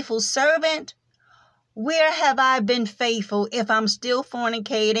and faithful servant? Where have I been faithful if I'm still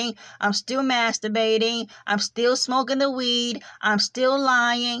fornicating, I'm still masturbating, I'm still smoking the weed, I'm still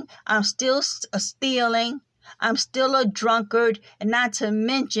lying, I'm still stealing, I'm still a drunkard, and not to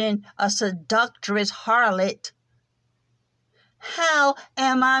mention a seductress harlot? How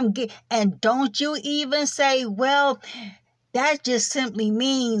am I? And don't you even say, well, that just simply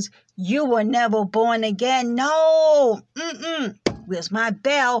means you were never born again. No. Where's my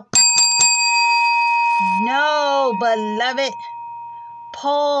bell? No, beloved.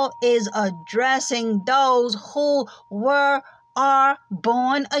 Paul is addressing those who are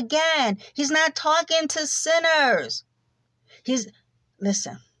born again. He's not talking to sinners.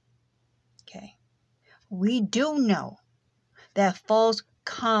 Listen. Okay. We do know that false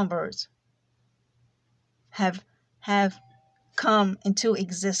converts have come into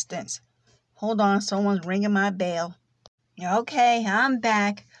existence. Hold on, someone's ringing my bell. Okay, I'm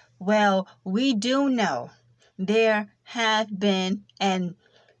back. Well, we do know there have been, and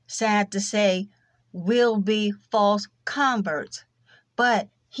sad to say, will be false converts. But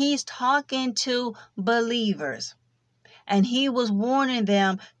he's talking to believers, and he was warning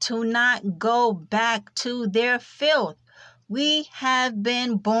them to not go back to their filth. We have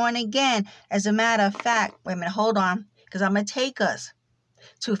been born again. As a matter of fact, wait a minute, hold on, because I'm going to take us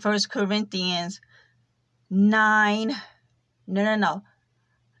to 1 Corinthians 9. No.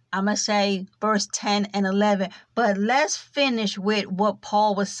 I'm going to say verse 10 and 11. But let's finish with what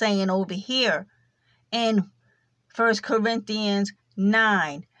Paul was saying over here in 1 Corinthians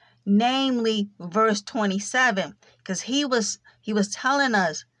 9, namely verse 27, because he was telling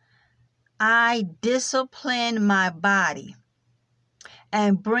us, I discipline my body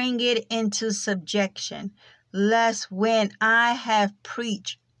and bring it into subjection, lest when I have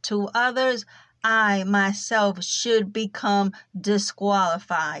preached to others, I myself should become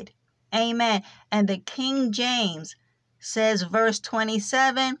disqualified. Amen. And the King James says verse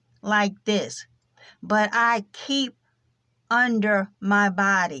 27 like this, but I keep under my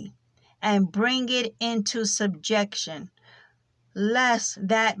body and bring it into subjection, lest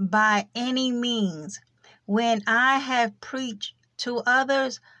that by any means, when I have preached to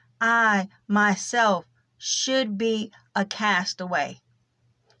others, I myself should be a castaway.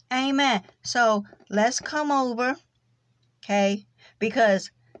 Amen. So let's come over, okay?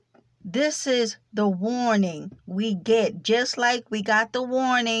 Because this is the warning we get, just like we got the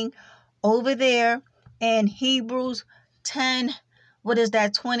warning over there in Hebrews 10,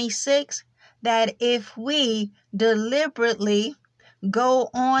 26, that if we deliberately go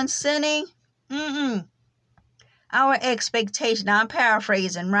on sinning, our expectation, I'm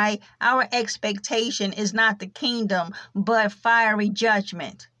paraphrasing, right? Our expectation is not the kingdom, but fiery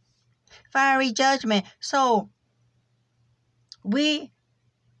judgment. Fiery judgment. So we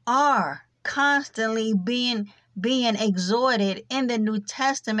are constantly being exhorted in the New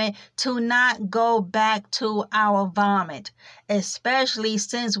Testament to not go back to our vomit, especially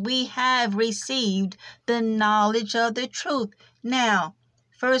since we have received the knowledge of the truth. Now,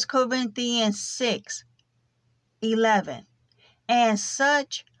 1 Corinthians 6:11, and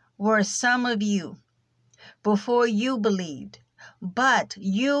such were some of you before you believed, but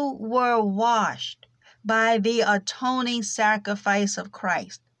you were washed by the atoning sacrifice of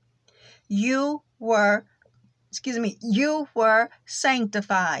Christ. You were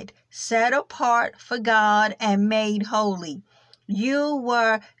sanctified, set apart for God, and made holy. You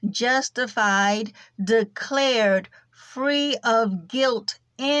were justified, declared free of guilt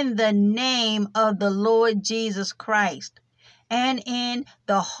in the name of the Lord Jesus Christ, and in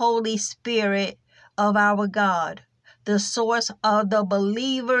the Holy Spirit of our God, the source of the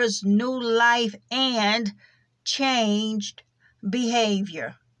believer's new life and changed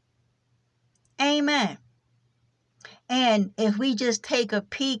behavior. Amen. And if we just take a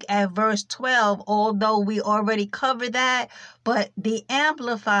peek at verse 12, although we already covered that, but the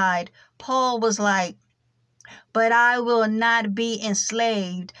Amplified, Paul was like, but I will not be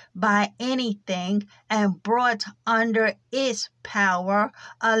enslaved by anything and brought under its power,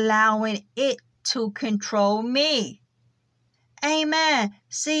 allowing it to control me. Amen.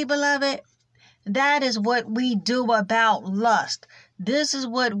 See, beloved, that is what we do about lust. This is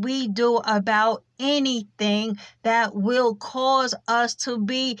what we do about anything that will cause us to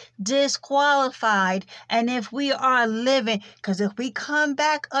be disqualified. And if we are living, because if we come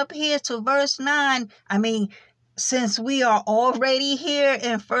back up here to verse 9, since we are already here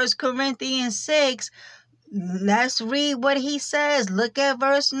in 1 Corinthians 6, let's read what he says. Look at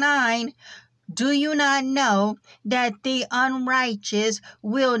verse 9. Do you not know that the unrighteous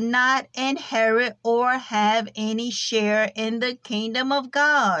will not inherit or have any share in the kingdom of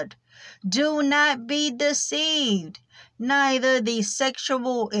God? Do not be deceived. Neither the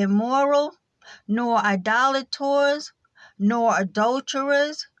sexual immoral, nor idolaters, nor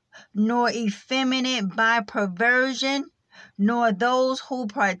adulterers, nor effeminate by perversion, nor those who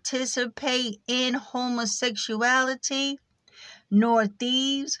participate in homosexuality, nor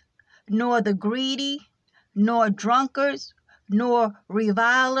thieves, nor the greedy, nor drunkards, nor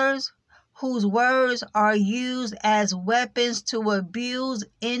revilers, whose words are used as weapons to abuse,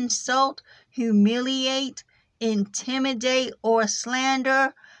 insult, humiliate, intimidate, or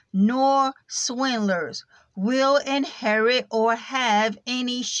slander, nor swindlers will inherit or have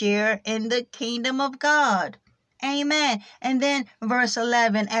any share in the kingdom of God. Amen. And then verse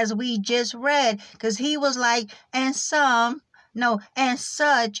 11, as we just read, because he was like, and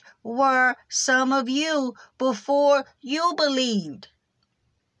such were some of you before you believed.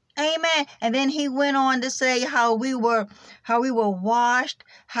 Amen. And then he went on to say how we were washed,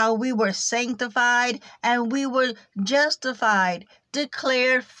 how we were sanctified, and we were justified,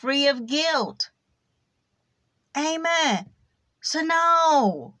 declared free of guilt. Amen. So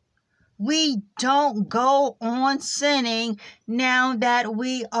no, we don't go on sinning now that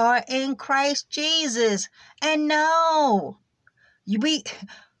we are in Christ Jesus. And no, we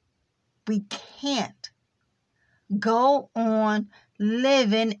can't go on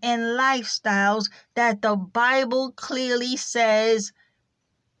living in lifestyles that the Bible clearly says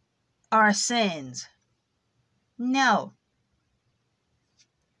are sins. No.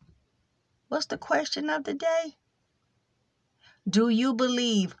 What's the question of the day? Do you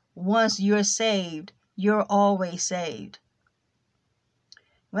believe once you're saved, you're always saved?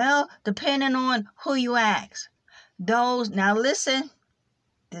 Well, depending on who you ask. Now listen,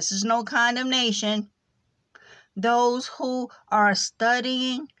 this is no condemnation. Those who are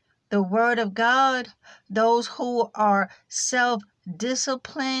studying the Word of God, those who are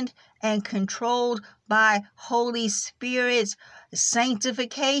self-disciplined and controlled by Holy Spirit's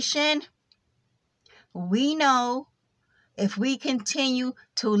sanctification, we know if we continue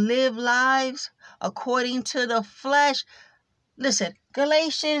to live lives according to the flesh, listen,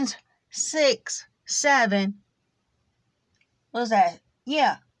 Galatians 6:7, what's that?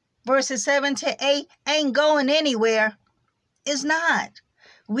 Yeah, verses 7 to 8 ain't going anywhere. It's not.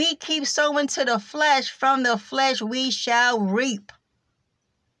 We keep sowing to the flesh, from the flesh we shall reap.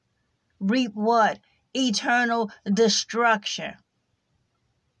 Reap what? Eternal destruction.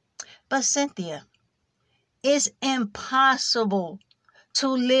 But Cynthia, it's impossible to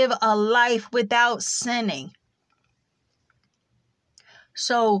live a life without sinning.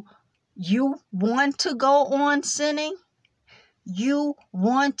 So you want to go on sinning? You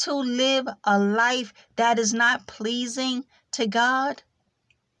want to live a life that is not pleasing to God?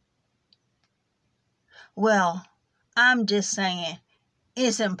 Well, I'm just saying,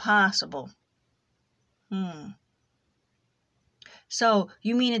 it's impossible. So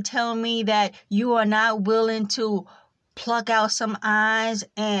you mean to tell me that you are not willing to pluck out some eyes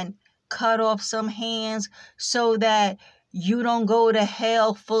and cut off some hands so that you don't go to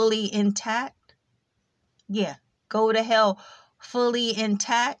hell fully intact? Yeah, go to hell fully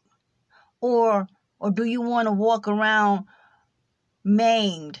intact? Or do you want to walk around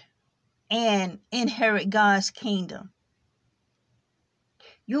maimed and inherit God's kingdom?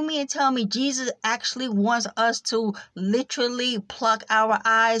 You mean to tell me Jesus actually wants us to literally pluck our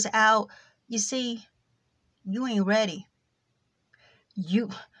eyes out? You see, you ain't ready. You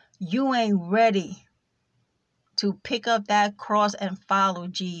ain't ready to pick up that cross and follow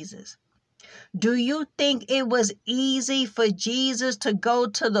Jesus. Do you think it was easy for Jesus to go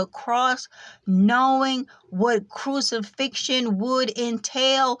to the cross knowing what crucifixion would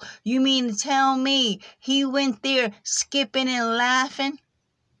entail? You mean to tell me he went there skipping and laughing?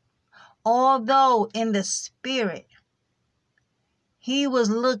 Although in the spirit, he was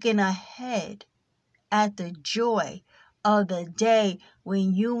looking ahead at the joy of the day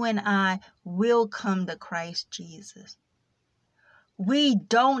when you and I will come to Christ Jesus. We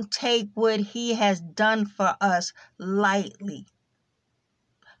don't take what he has done for us lightly,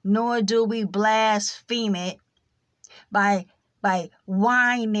 nor do we blaspheme it by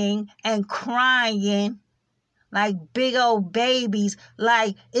whining and crying like big old babies,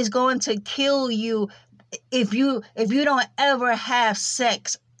 like it's going to kill you if you don't ever have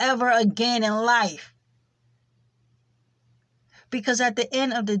sex ever again in life. Because at the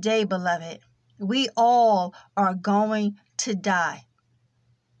end of the day, beloved, we all are going to die.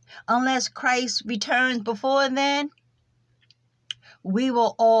 Unless Christ returns before then, we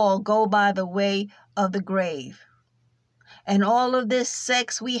will all go by the way of the grave. And all of this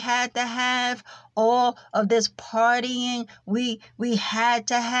sex we had to have, all of this partying we had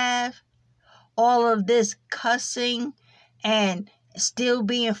to have, all of this cussing and still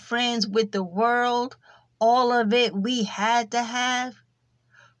being friends with the world, all of it we had to have,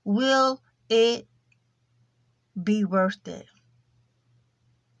 will it be worth it?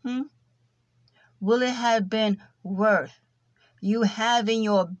 Will it have been worth you having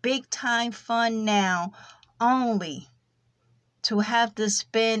your big time fun now only to have to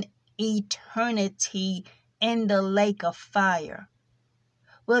spend eternity in the lake of fire?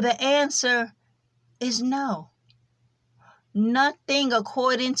 Well, the answer is no. Nothing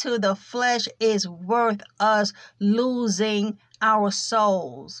according to the flesh is worth us losing our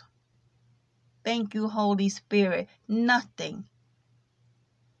souls. Thank you, Holy Spirit. Nothing.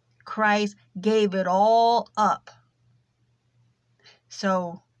 Christ gave it all up.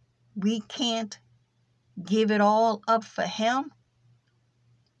 So we can't give it all up for him.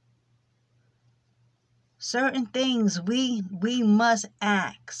 Certain things we must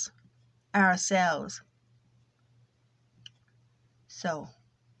ask ourselves. So,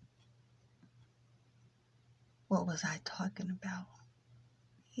 what was I talking about?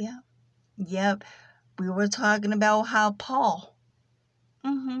 Yep. We were talking about how Paul.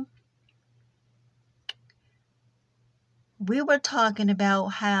 We were talking about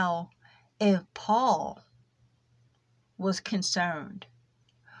how if Paul was concerned,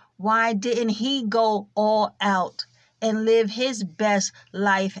 why didn't he go all out and live his best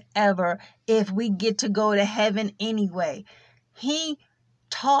life ever if we get to go to heaven anyway? He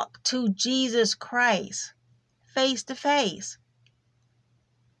talked to Jesus Christ face to face.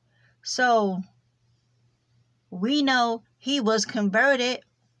 So we know he was converted.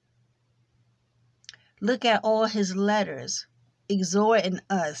 Look at all his letters exhorting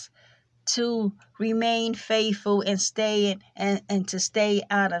us to remain faithful and to stay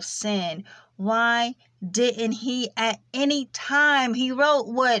out of sin. Why didn't he at any time? He wrote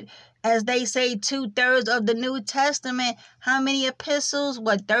what, as they say, 2/3 of the New Testament. How many epistles?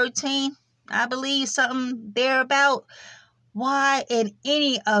 13? I believe, something thereabout. Why in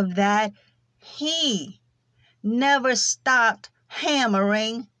any of that he never stopped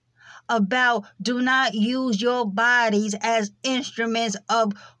hammering about do not use your bodies as instruments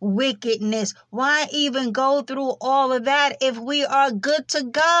of wickedness? Why even go through all of that if we are good to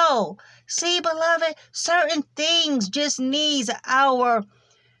go? See, beloved, certain things just needs our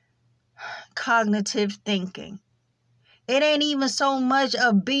cognitive thinking. It ain't even so much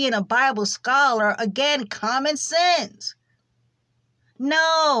of being a Bible scholar. Again, common sense.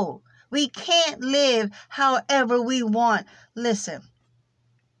 No, we can't live however we want. Listen.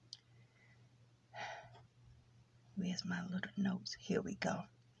 Where's my little notes? Here we go.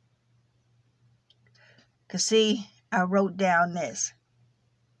 Because see, I wrote down this.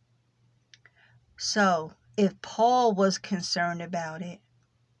 So, if Paul was concerned about it,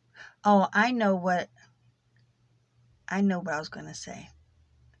 I know what I was going to say.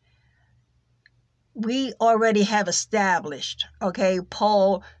 We already have established, okay,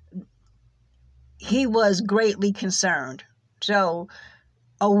 Paul, he was greatly concerned. So,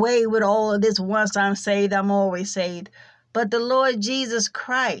 away with all of this, once I'm saved, I'm always saved. But the Lord Jesus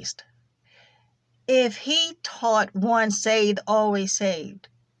Christ, if he taught once saved, always saved,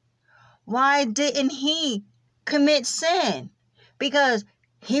 why didn't he commit sin? Because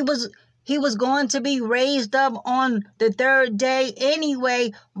he was going to be raised up on the third day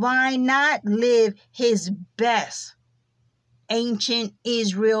anyway. Why not live his best ancient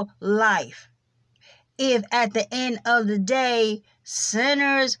Israel life? If at the end of the day,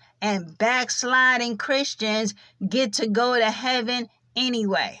 sinners and backsliding Christians get to go to heaven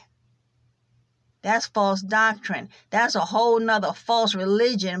anyway. That's false doctrine. That's a whole nother false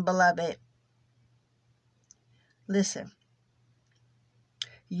religion, beloved. Listen,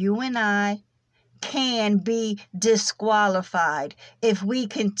 you and I can be disqualified if we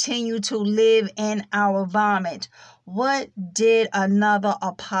continue to live in our vomit. What did another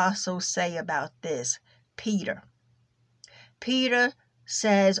apostle say about this? Peter. Peter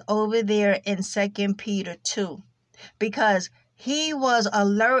says over there in 2 Peter 2, because he was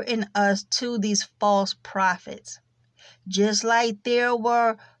alerting us to these false prophets. Just like there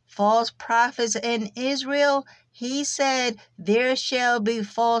were false prophets in Israel, he said, there shall be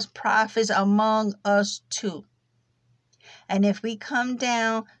false prophets among us too. And if we come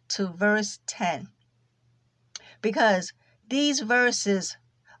down to verse 10, because these verses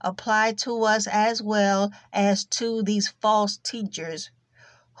apply to us as well as to these false teachers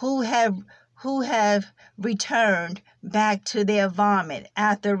who have returned back to their vomit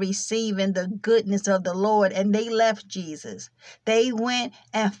after receiving the goodness of the Lord, and they left Jesus. They went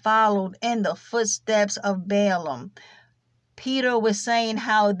and followed in the footsteps of Balaam. Peter was saying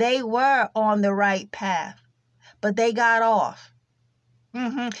how they were on the right path, but they got off.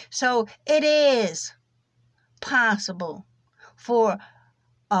 So it is possible for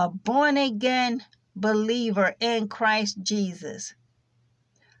a born-again believer in Christ Jesus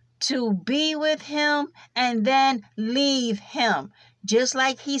to be with him and then leave him. Just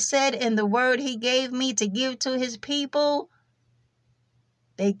like he said in the word he gave me to give to his people,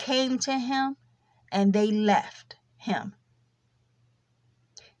 they came to him and they left him.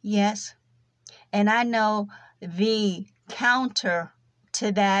 Yes, and I know the counter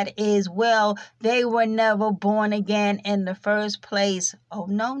to that is, well, they were never born again in the first place. Oh,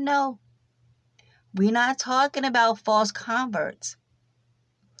 no. We're not talking about false converts.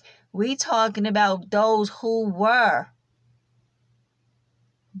 We're talking about those who were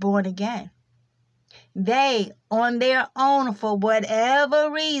born again. They, on their own, for whatever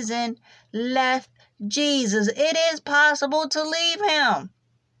reason, left Jesus. It is possible to leave him.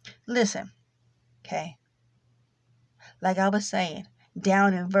 Listen, okay? Like I was saying,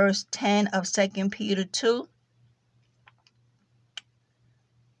 down in verse 10 of 2 Peter 2.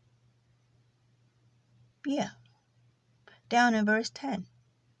 Yeah. Down in verse 10.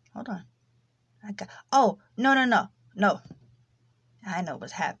 Hold on. No. I know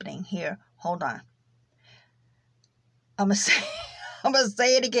what's happening here. Hold on. I'm going to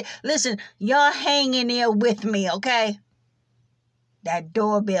say it again. Listen, y'all hang in there with me, okay? That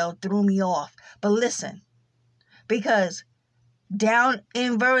doorbell threw me off. But listen, because down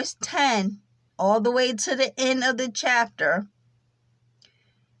in verse 10, all the way to the end of the chapter,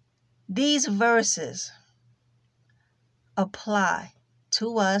 These verses apply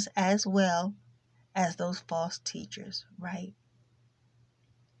to us as well as those false teachers, right?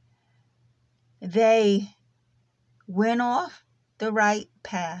 They went off the right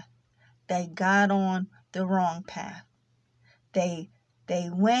path. They got on the wrong path. They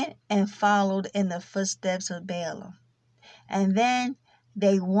went and followed in the footsteps of Balaam. And then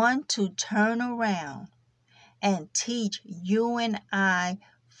they want to turn around and teach you and I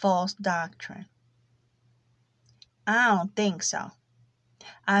false doctrine. I don't think so.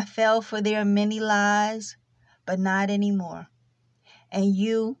 I fell for their many lies, but not anymore. And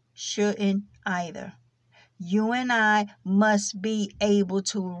you shouldn't either. You and I must be able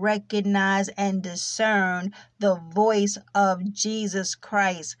to recognize and discern the voice of Jesus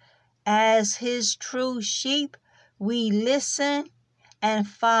Christ. As his true sheep, we listen and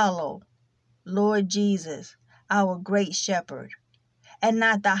follow Lord Jesus, our great shepherd, and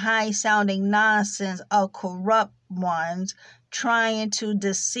not the high-sounding nonsense of corrupt ones trying to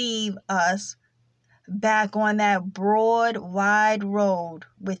deceive us back on that broad, wide road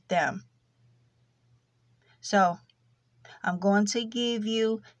with them. So, I'm going to give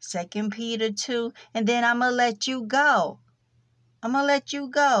you 2 Peter 2, and then I'm going to let you go.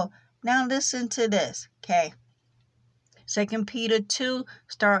 Now listen to this, okay? 2 Peter 2,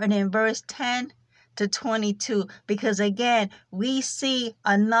 starting in verse 10 to 22, because again, we see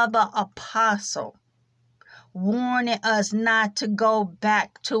another apostle warning us not to go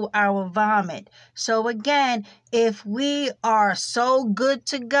back to our vomit. So again, if we are so good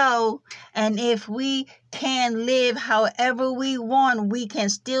to go, and if we can live however we want, we can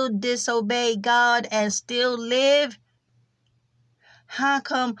still disobey God and still live, how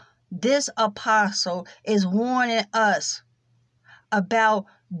come this apostle is warning us about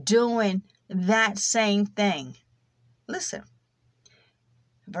doing that same thing? Listen.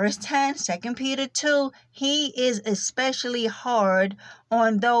 Verse 10, 2 Peter 2, he is especially hard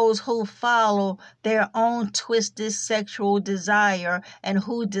on those who follow their own twisted sexual desire and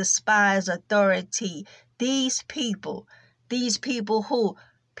who despise authority. These people who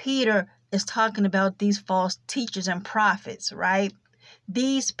Peter is talking about, these false teachers and prophets, right?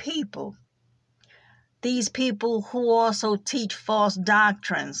 These people who also teach false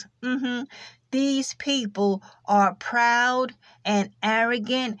doctrines. These people are proud and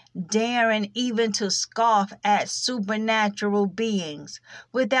arrogant, daring even to scoff at supernatural beings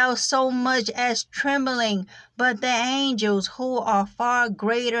without so much as trembling. But the angels, who are far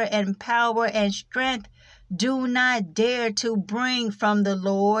greater in power and strength, do not dare to bring from the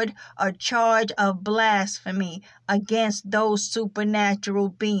Lord a charge of blasphemy against those supernatural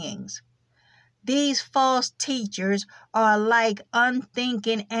beings. These false teachers are like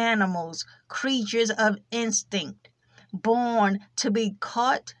unthinking animals, creatures of instinct, born to be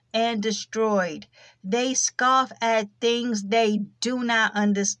caught and destroyed. They scoff at things they do not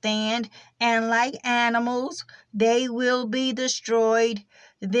understand, and like animals, they will be destroyed.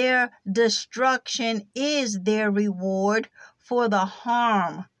 Their destruction is their reward for the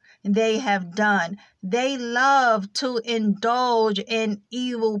harm they have done. They love to indulge in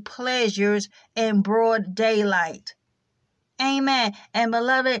evil pleasures in broad daylight. Amen. And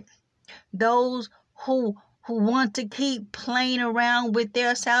beloved, those who want to keep playing around with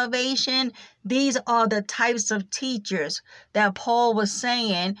their salvation, these are the types of teachers that Paul was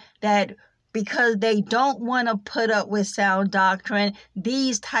saying that because they don't want to put up with sound doctrine,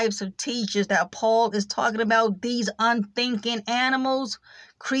 these types of teachers that Paul is talking about, these unthinking animals,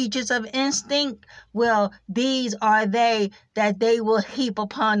 creatures of instinct, well, these are they that they will heap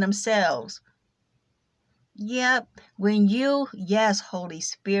upon themselves. Yep, yes, Holy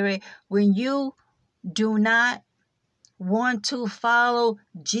Spirit, when you do not want to follow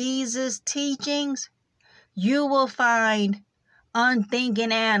Jesus' teachings, you will find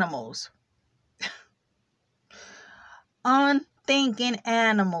unthinking animals. Unthinking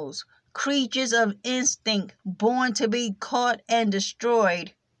animals, creatures of instinct, born to be caught and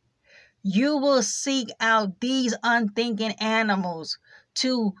destroyed. You will seek out these unthinking animals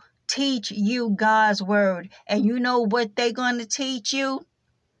to teach you God's word. And you know what they're going to teach you?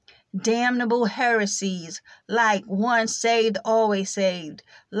 Damnable heresies like once saved, always saved,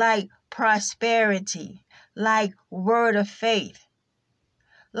 like prosperity, like word of faith,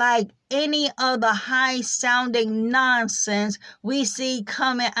 like any other high-sounding nonsense we see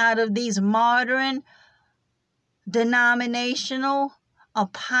coming out of these modern denominational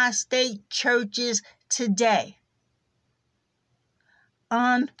apostate churches today.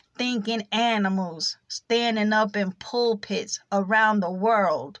 Unthinking animals standing up in pulpits around the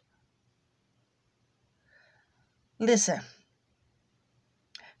world. Listen,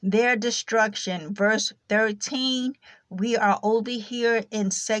 their destruction. Verse 13, we are over here in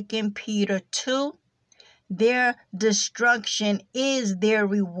 2 Peter 2. Their destruction is their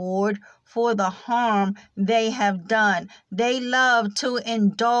reward for the harm they have done. They love to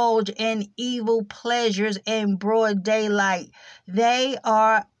indulge in evil pleasures in broad daylight. They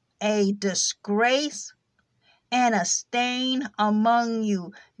are a disgrace and a stain among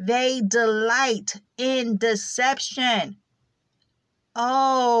you. They delight in deception.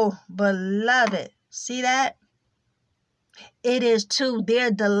 Oh, beloved, see that? It is to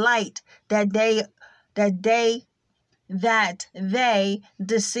their delight that they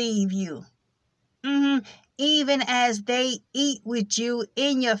deceive you. Even as they eat with you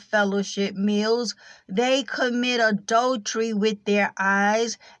in your fellowship meals, they commit adultery with their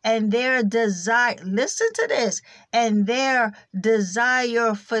eyes, and their desire, listen to this, and their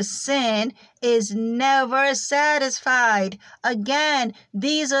desire for sin is never satisfied. Again,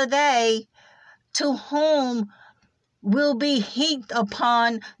 these are they to whom will be heaped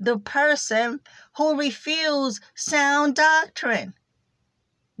upon the person who refuse sound doctrine.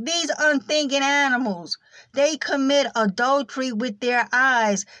 These unthinking animals, they commit adultery with their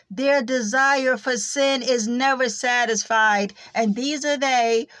eyes. Their desire for sin is never satisfied. And these are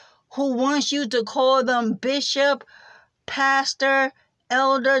they who want you to call them bishop, pastor,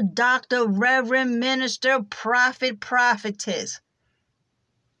 elder, doctor, reverend, minister, prophet, prophetess.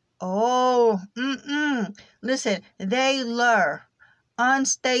 Oh, listen, they lure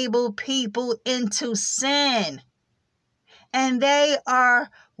unstable people into sin. And they are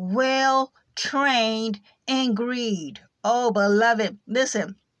well trained in greed. Oh, beloved,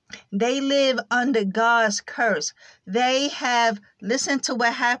 listen, they live under God's curse. They have, listen to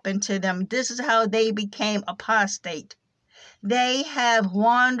what happened to them. This is how they became apostate. They have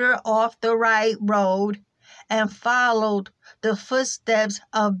wandered off the right road and followed the footsteps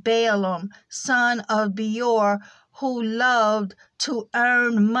of Balaam, son of Beor, who loved to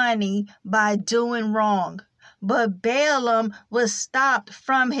earn money by doing wrong. But Balaam was stopped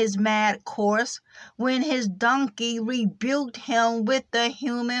from his mad course when his donkey rebuked him with the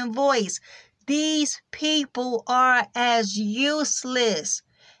human voice. These people are as useless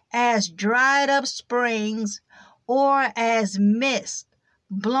as dried up springs or as mist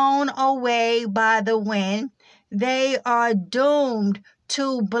blown away by the wind. They are doomed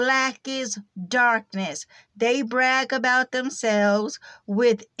to blackest darkness. They brag about themselves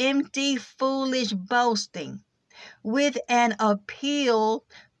with empty, foolish boasting, with an appeal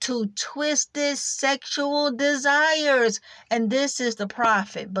to twisted sexual desires. And this is the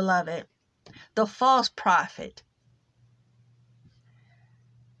prophet, beloved, the false prophet.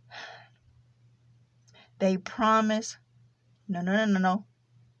 They promise, no.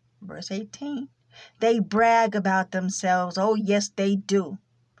 Verse 18. They brag about themselves. Oh, yes, they do.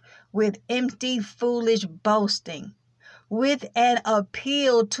 With empty, foolish boasting, with an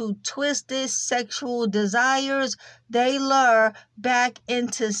appeal to twisted sexual desires, they lure back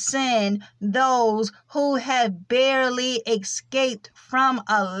into sin those who have barely escaped from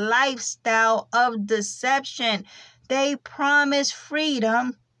a lifestyle of deception. They promise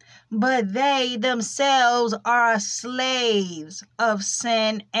freedom, but they themselves are slaves of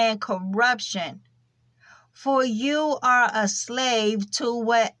sin and corruption. For you are a slave to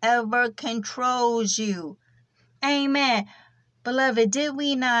whatever controls you. Amen. Beloved, did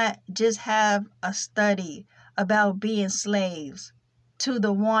we not just have a study about being slaves to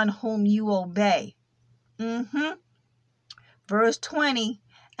the one whom you obey? Verse 20,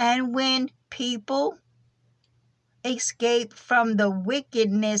 and when people escape from the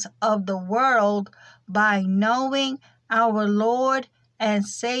wickedness of the world by knowing our Lord and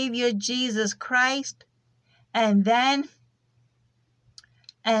Savior Jesus Christ, and then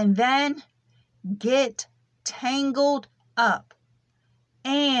get tangled up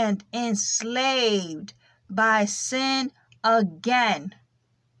and enslaved by sin again.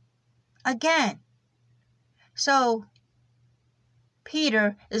 So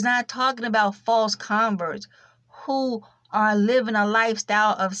Peter is not talking about false converts who are living a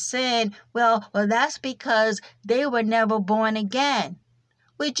lifestyle of sin. Well, that's because they were never born again,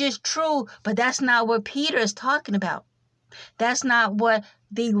 which is true, but that's not what Peter is talking about. That's not what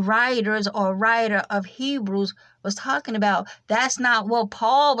the writer of Hebrews was talking about. That's not what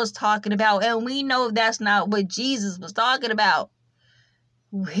Paul was talking about. And we know that's not what Jesus was talking about.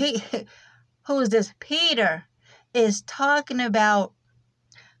 Who is this? Peter is talking about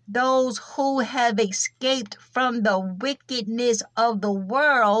those who have escaped from the wickedness of the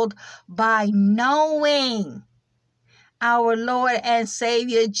world by knowing our Lord and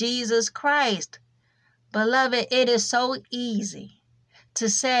Savior Jesus Christ. Beloved, it is so easy to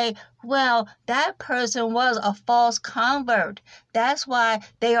say, well, that person was a false convert. That's why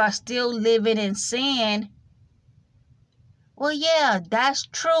they are still living in sin. Well, yeah, that's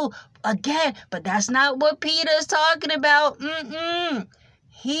true. Again, but that's not what Peter's talking about.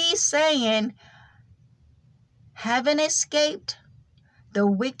 He's saying, having escaped the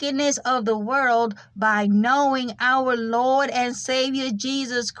wickedness of the world by knowing our Lord and Savior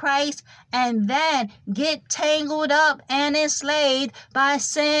Jesus Christ, and then get tangled up and enslaved by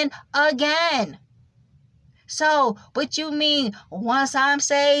sin again. So, what you mean, once I'm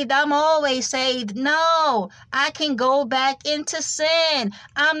saved, I'm always saved? No, I can go back into sin.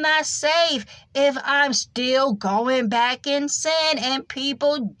 I'm not safe if I'm still going back in sin, and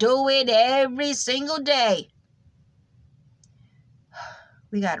people do it every single day.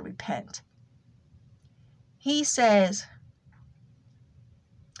 We got to repent. He says,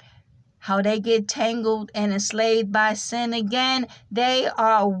 how they get tangled and enslaved by sin again, they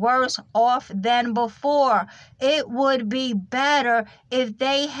are worse off than before. It would be better if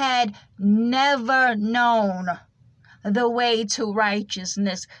they had never known the way to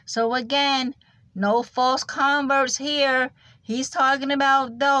righteousness. So again, no false converts here. He's talking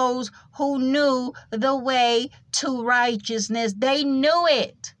about those who knew the way to righteousness. They knew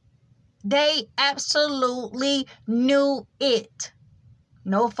it. They absolutely knew it.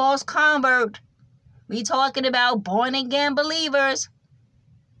 No false convert. We talking about born again believers.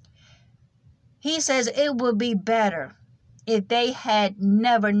 He says it would be better if they had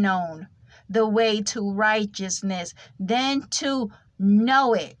never known the way to righteousness than to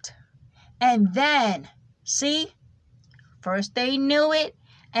know it. And then, see, first they knew it,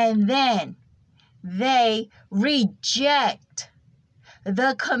 and then they reject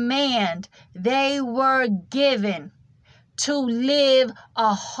the command they were given to live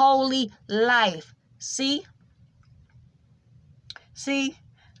a holy life. See,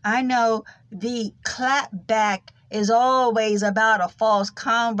 I know the clapback is always about a false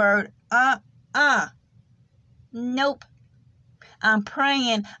convert. Nope. I'm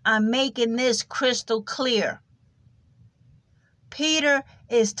praying I'm making this crystal clear. Peter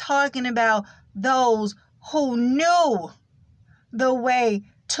is talking about those who knew the way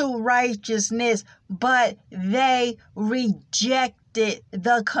to righteousness, but they rejected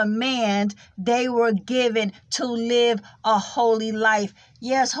the command they were given to live a holy life.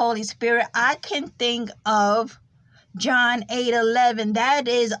 Yes, Holy Spirit, I can think of John 8:11. That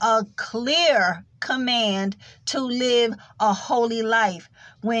is a clear command to live a holy life.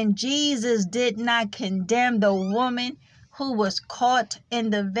 When Jesus did not condemn the woman who was caught in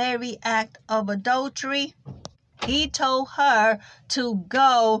the very act of adultery, he told her to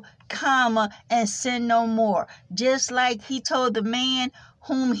go, and sin no more. Just like he told the man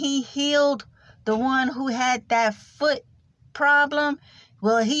whom he healed, the one who had that foot problem.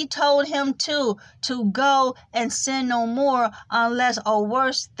 Well, he told him to go and sin no more unless a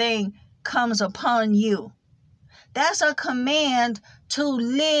worse thing comes upon you. That's a command to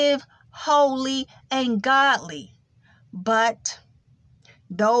live holy and godly. But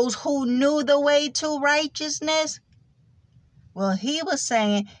those who knew the way to righteousness, well, he was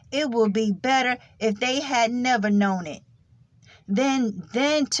saying it would be better if they had never known it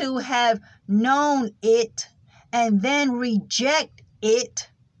than to have known it and then reject it.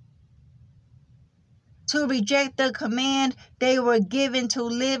 To reject the command they were given to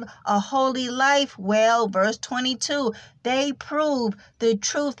live a holy life. Well, verse 22, they prove the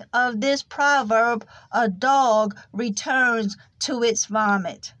truth of this proverb: a dog returns to its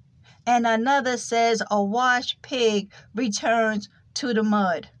vomit. And another says, a washed pig returns to the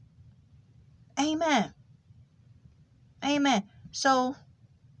mud. Amen. Amen. So,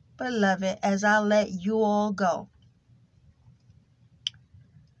 beloved, as I let you all go,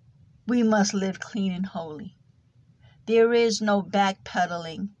 we must live clean and holy. There is no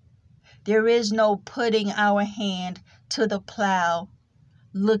backpedaling. There is no putting our hand to the plow,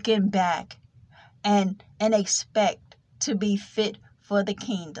 looking back, and expect to be fit for the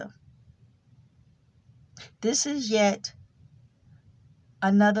kingdom. This is yet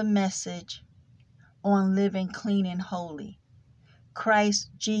another message on living clean and holy. Christ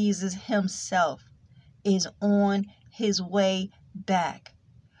Jesus himself is on his way back.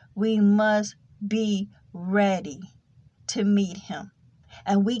 We must be ready to meet him.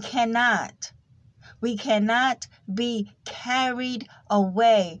 And we cannot be carried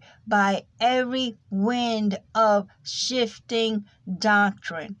away by every wind of shifting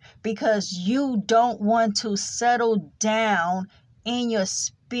doctrine, because you don't want to settle down in your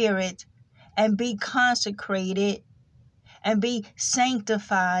spirit and be consecrated and be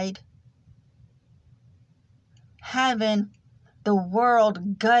sanctified, having the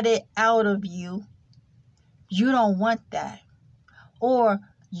world gutted out of you. You don't want that. Or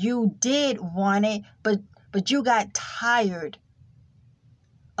you did want it, but you got tired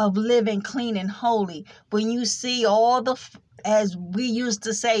of living clean and holy. When you see all the, as we used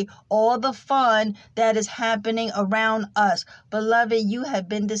to say, all the fun that is happening around us. Beloved, you have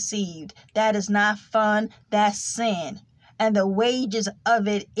been deceived. That is not fun. That's sin. And the wages of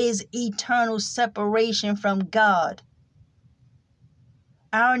it is eternal separation from God.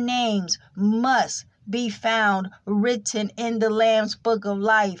 Our names must be found written in the Lamb's book of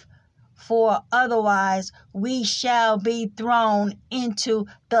life, for otherwise we shall be thrown into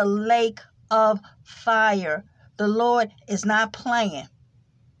the lake of fire. The Lord is not playing.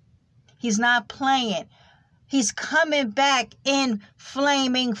 He's not playing. He's coming back in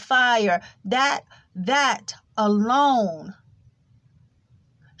flaming fire. That alone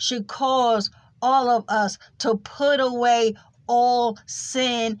should cause all of us to put away all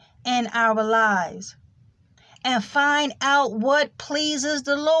sin in our lives and find out what pleases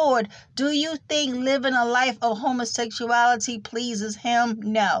the Lord. Do you think living a life of homosexuality pleases Him?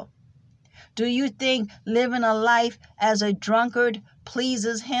 No. Do you think living a life as a drunkard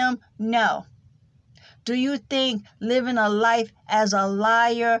pleases Him? No. Do you think living a life as a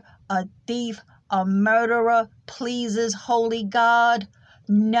liar, a thief, a murderer pleases holy God?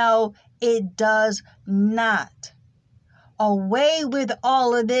 No, it does not. Away with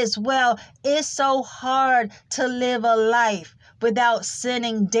all of this. Well, it's so hard to live a life without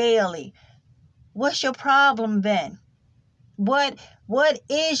sinning daily. What's your problem then? What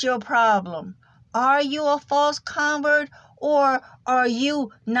is your problem? Are you a false convert, or are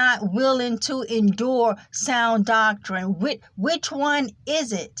you not willing to endure sound doctrine? Which one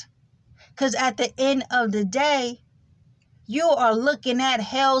is it? Because at the end of the day, you are looking at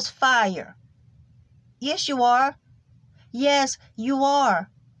hell's fire. Yes, you are. Yes, you are.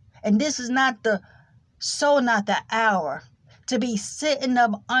 And this is not the hour to be sitting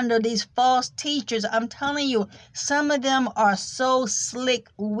up under these false teachers. I'm telling you, some of them are so slick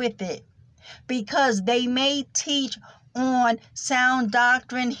with it, because they may teach on sound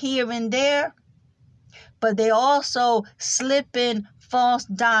doctrine here and there, but they also slip in false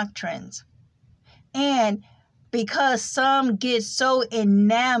doctrines. And because some get so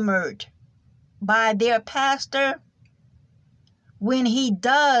enamored by their pastor, when he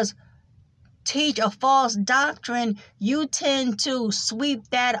does teach a false doctrine, you tend to sweep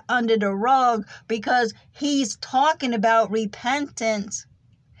that under the rug because he's talking about repentance.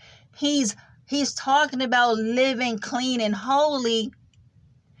 He's talking about living clean and holy.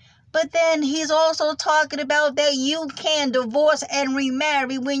 But then he's also talking about that you can divorce and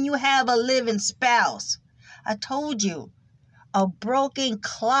remarry when you have a living spouse. I told you, a broken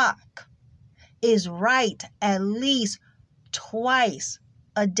clock is right at least twice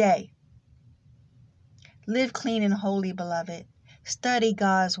a day. Live clean and holy, beloved. Study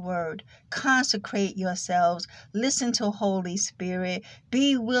God's word. Consecrate yourselves. Listen to Holy Spirit.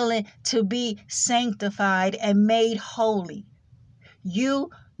 Be willing to be sanctified and made holy.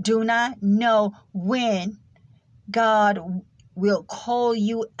 You do not know when God will call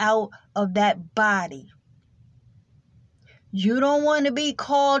you out of that body. You don't want to be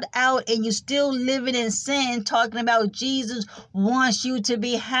called out and you're still living in sin, talking about Jesus wants you to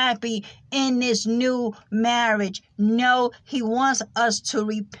be happy in this new marriage. No, He wants us to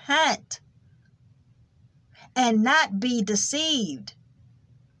repent and not be deceived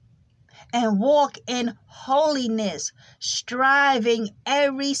and walk in holiness, striving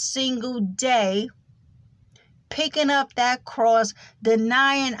every single day, picking up that cross,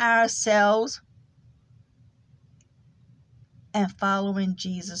 denying ourselves, and following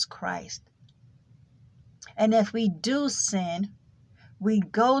Jesus Christ. And if we do sin, we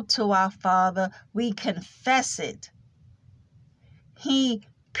go to our Father, we confess it. He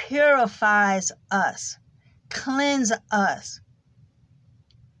purifies us, cleanses us.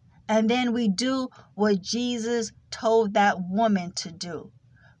 And then we do what Jesus told that woman to do.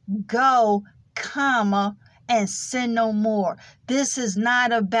 Go, and sin no more. This is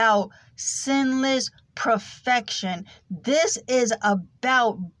not about sinless perfection. This is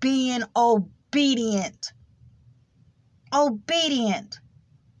about being obedient. Obedient.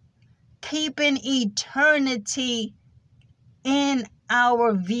 Keeping eternity in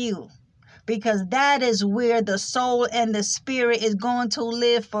our view. Because that is where the soul and the spirit is going to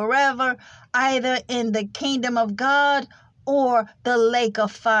live forever, either in the kingdom of God or the lake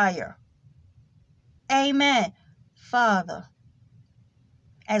of fire. Amen. Father,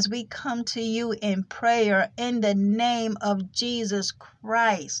 as we come to you in prayer in the name of Jesus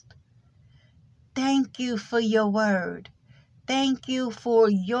Christ, thank you for your word. Thank you for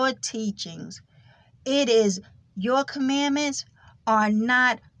your teachings. It is your commandments are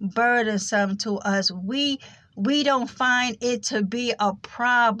not burdensome to us. We don't find it to be a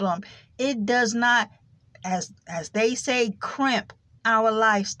problem. It does not, as they say, crimp our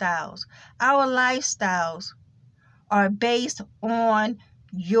lifestyles. Our lifestyles are based on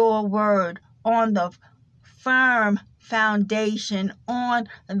your word, on the firm foundation, on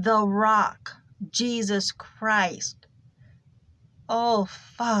the rock, Jesus Christ. Oh,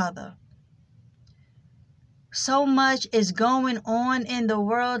 Father, so much is going on in the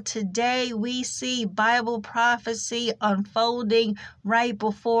world today. We see Bible prophecy unfolding right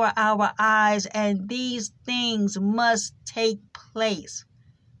before our eyes, and these things must take place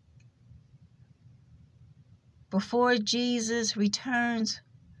before Jesus returns.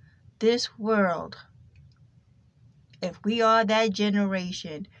 This world, if we are that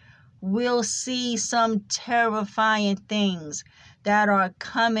generation, we'll see some terrifying things that are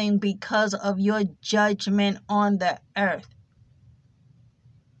coming because of your judgment on the earth.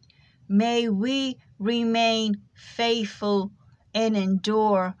 May we remain faithful and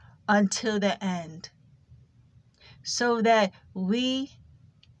endure until the end, so that we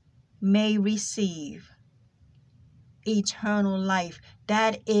may receive eternal life.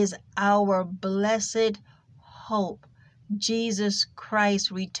 That is our blessed hope, Jesus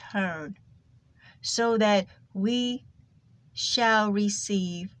Christ's return, so that we shall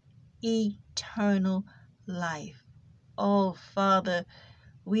receive eternal life. Oh, Father,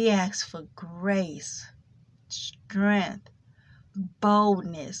 we ask for grace, strength,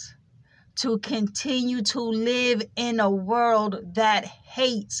 boldness to continue to live in a world that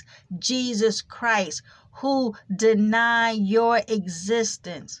hates Jesus Christ, who deny your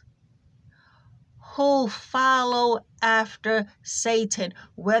existence, who follow after Satan,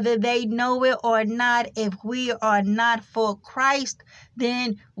 whether they know it or not. If we are not for Christ,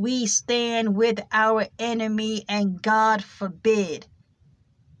 then we stand with our enemy, and God forbid,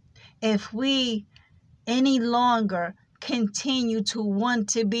 if we any longer continue to want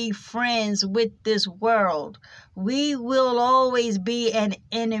to be friends with this world, we will always be an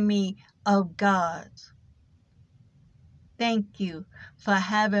enemy of God. Thank you for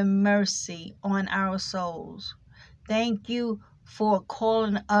having mercy on our souls. Thank you for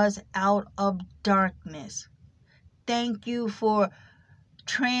calling us out of darkness. Thank you for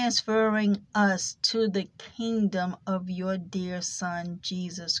transferring us to the kingdom of your dear Son,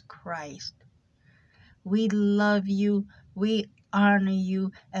 Jesus Christ. We love you, we honor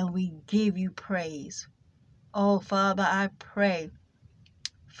you, and we give you praise. Oh, Father, I pray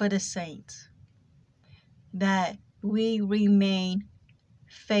for the saints that we remain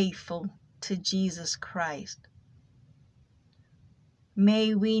faithful to Jesus Christ.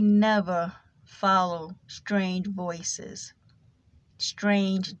 May we never follow strange voices,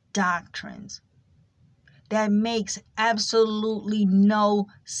 strange doctrines that makes absolutely no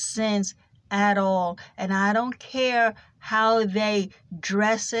sense at all. And I don't care how they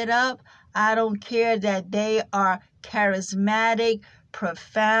dress it up. I don't care that they are charismatic,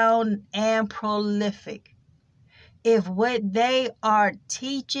 profound, and prolific. If what they are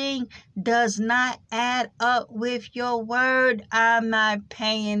teaching does not add up with your word, I'm not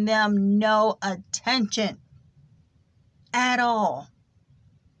paying them no attention at all.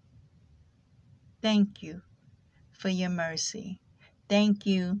 Thank you for your mercy. Thank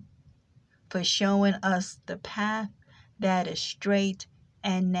you for showing us the path that is straight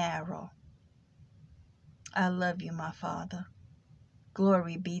and narrow. I love you, my Father.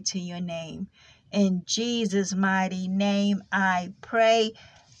 Glory be to your name. In Jesus' mighty name I pray.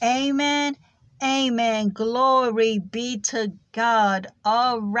 Amen. Amen. Glory be to God.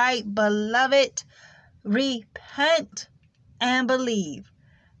 All right, beloved, repent and believe.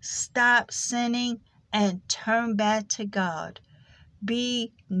 Stop sinning and turn back to God.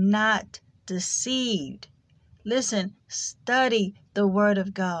 Be not deceived. Listen, study the Word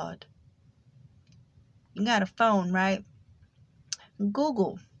of God. You got a phone, right?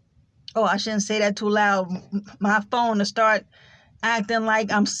 Google. Oh, I shouldn't say that too loud. My phone will start acting like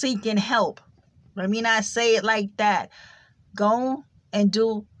I'm seeking help. Let me not say it like that. Go and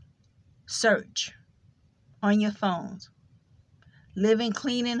do search on your phones. Living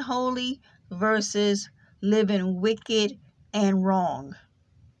clean and holy versus living wicked and wrong.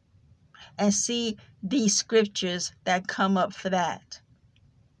 And see these scriptures that come up for that.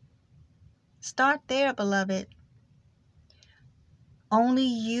 Start there, beloved. Only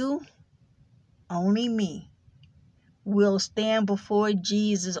you, only me, will stand before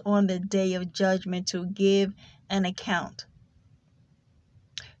Jesus on the day of judgment to give an account.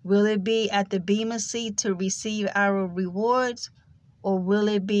 Will it be at the Bema seat to receive our rewards? Or will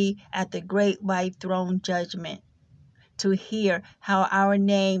it be at the great white throne judgment to hear how our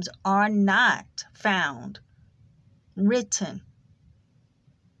names are not found written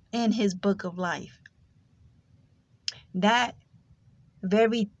in his book of life? That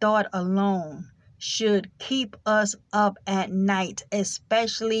very thought alone should keep us up at night,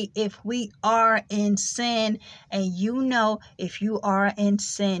 especially if we are in sin. And you know, if you are in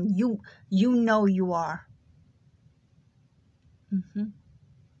sin, you know you are.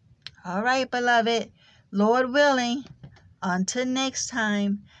 All right, beloved. Lord willing, until next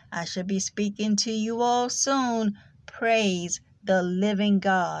time, I shall be speaking to you all soon. Praise the living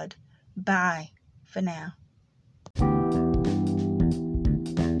God. Bye for now.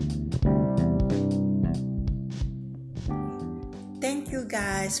 Thank you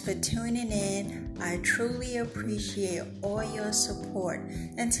guys for tuning in. I truly appreciate all your support.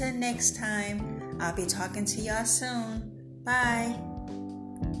 Until next time, I'll be talking to y'all soon. Bye.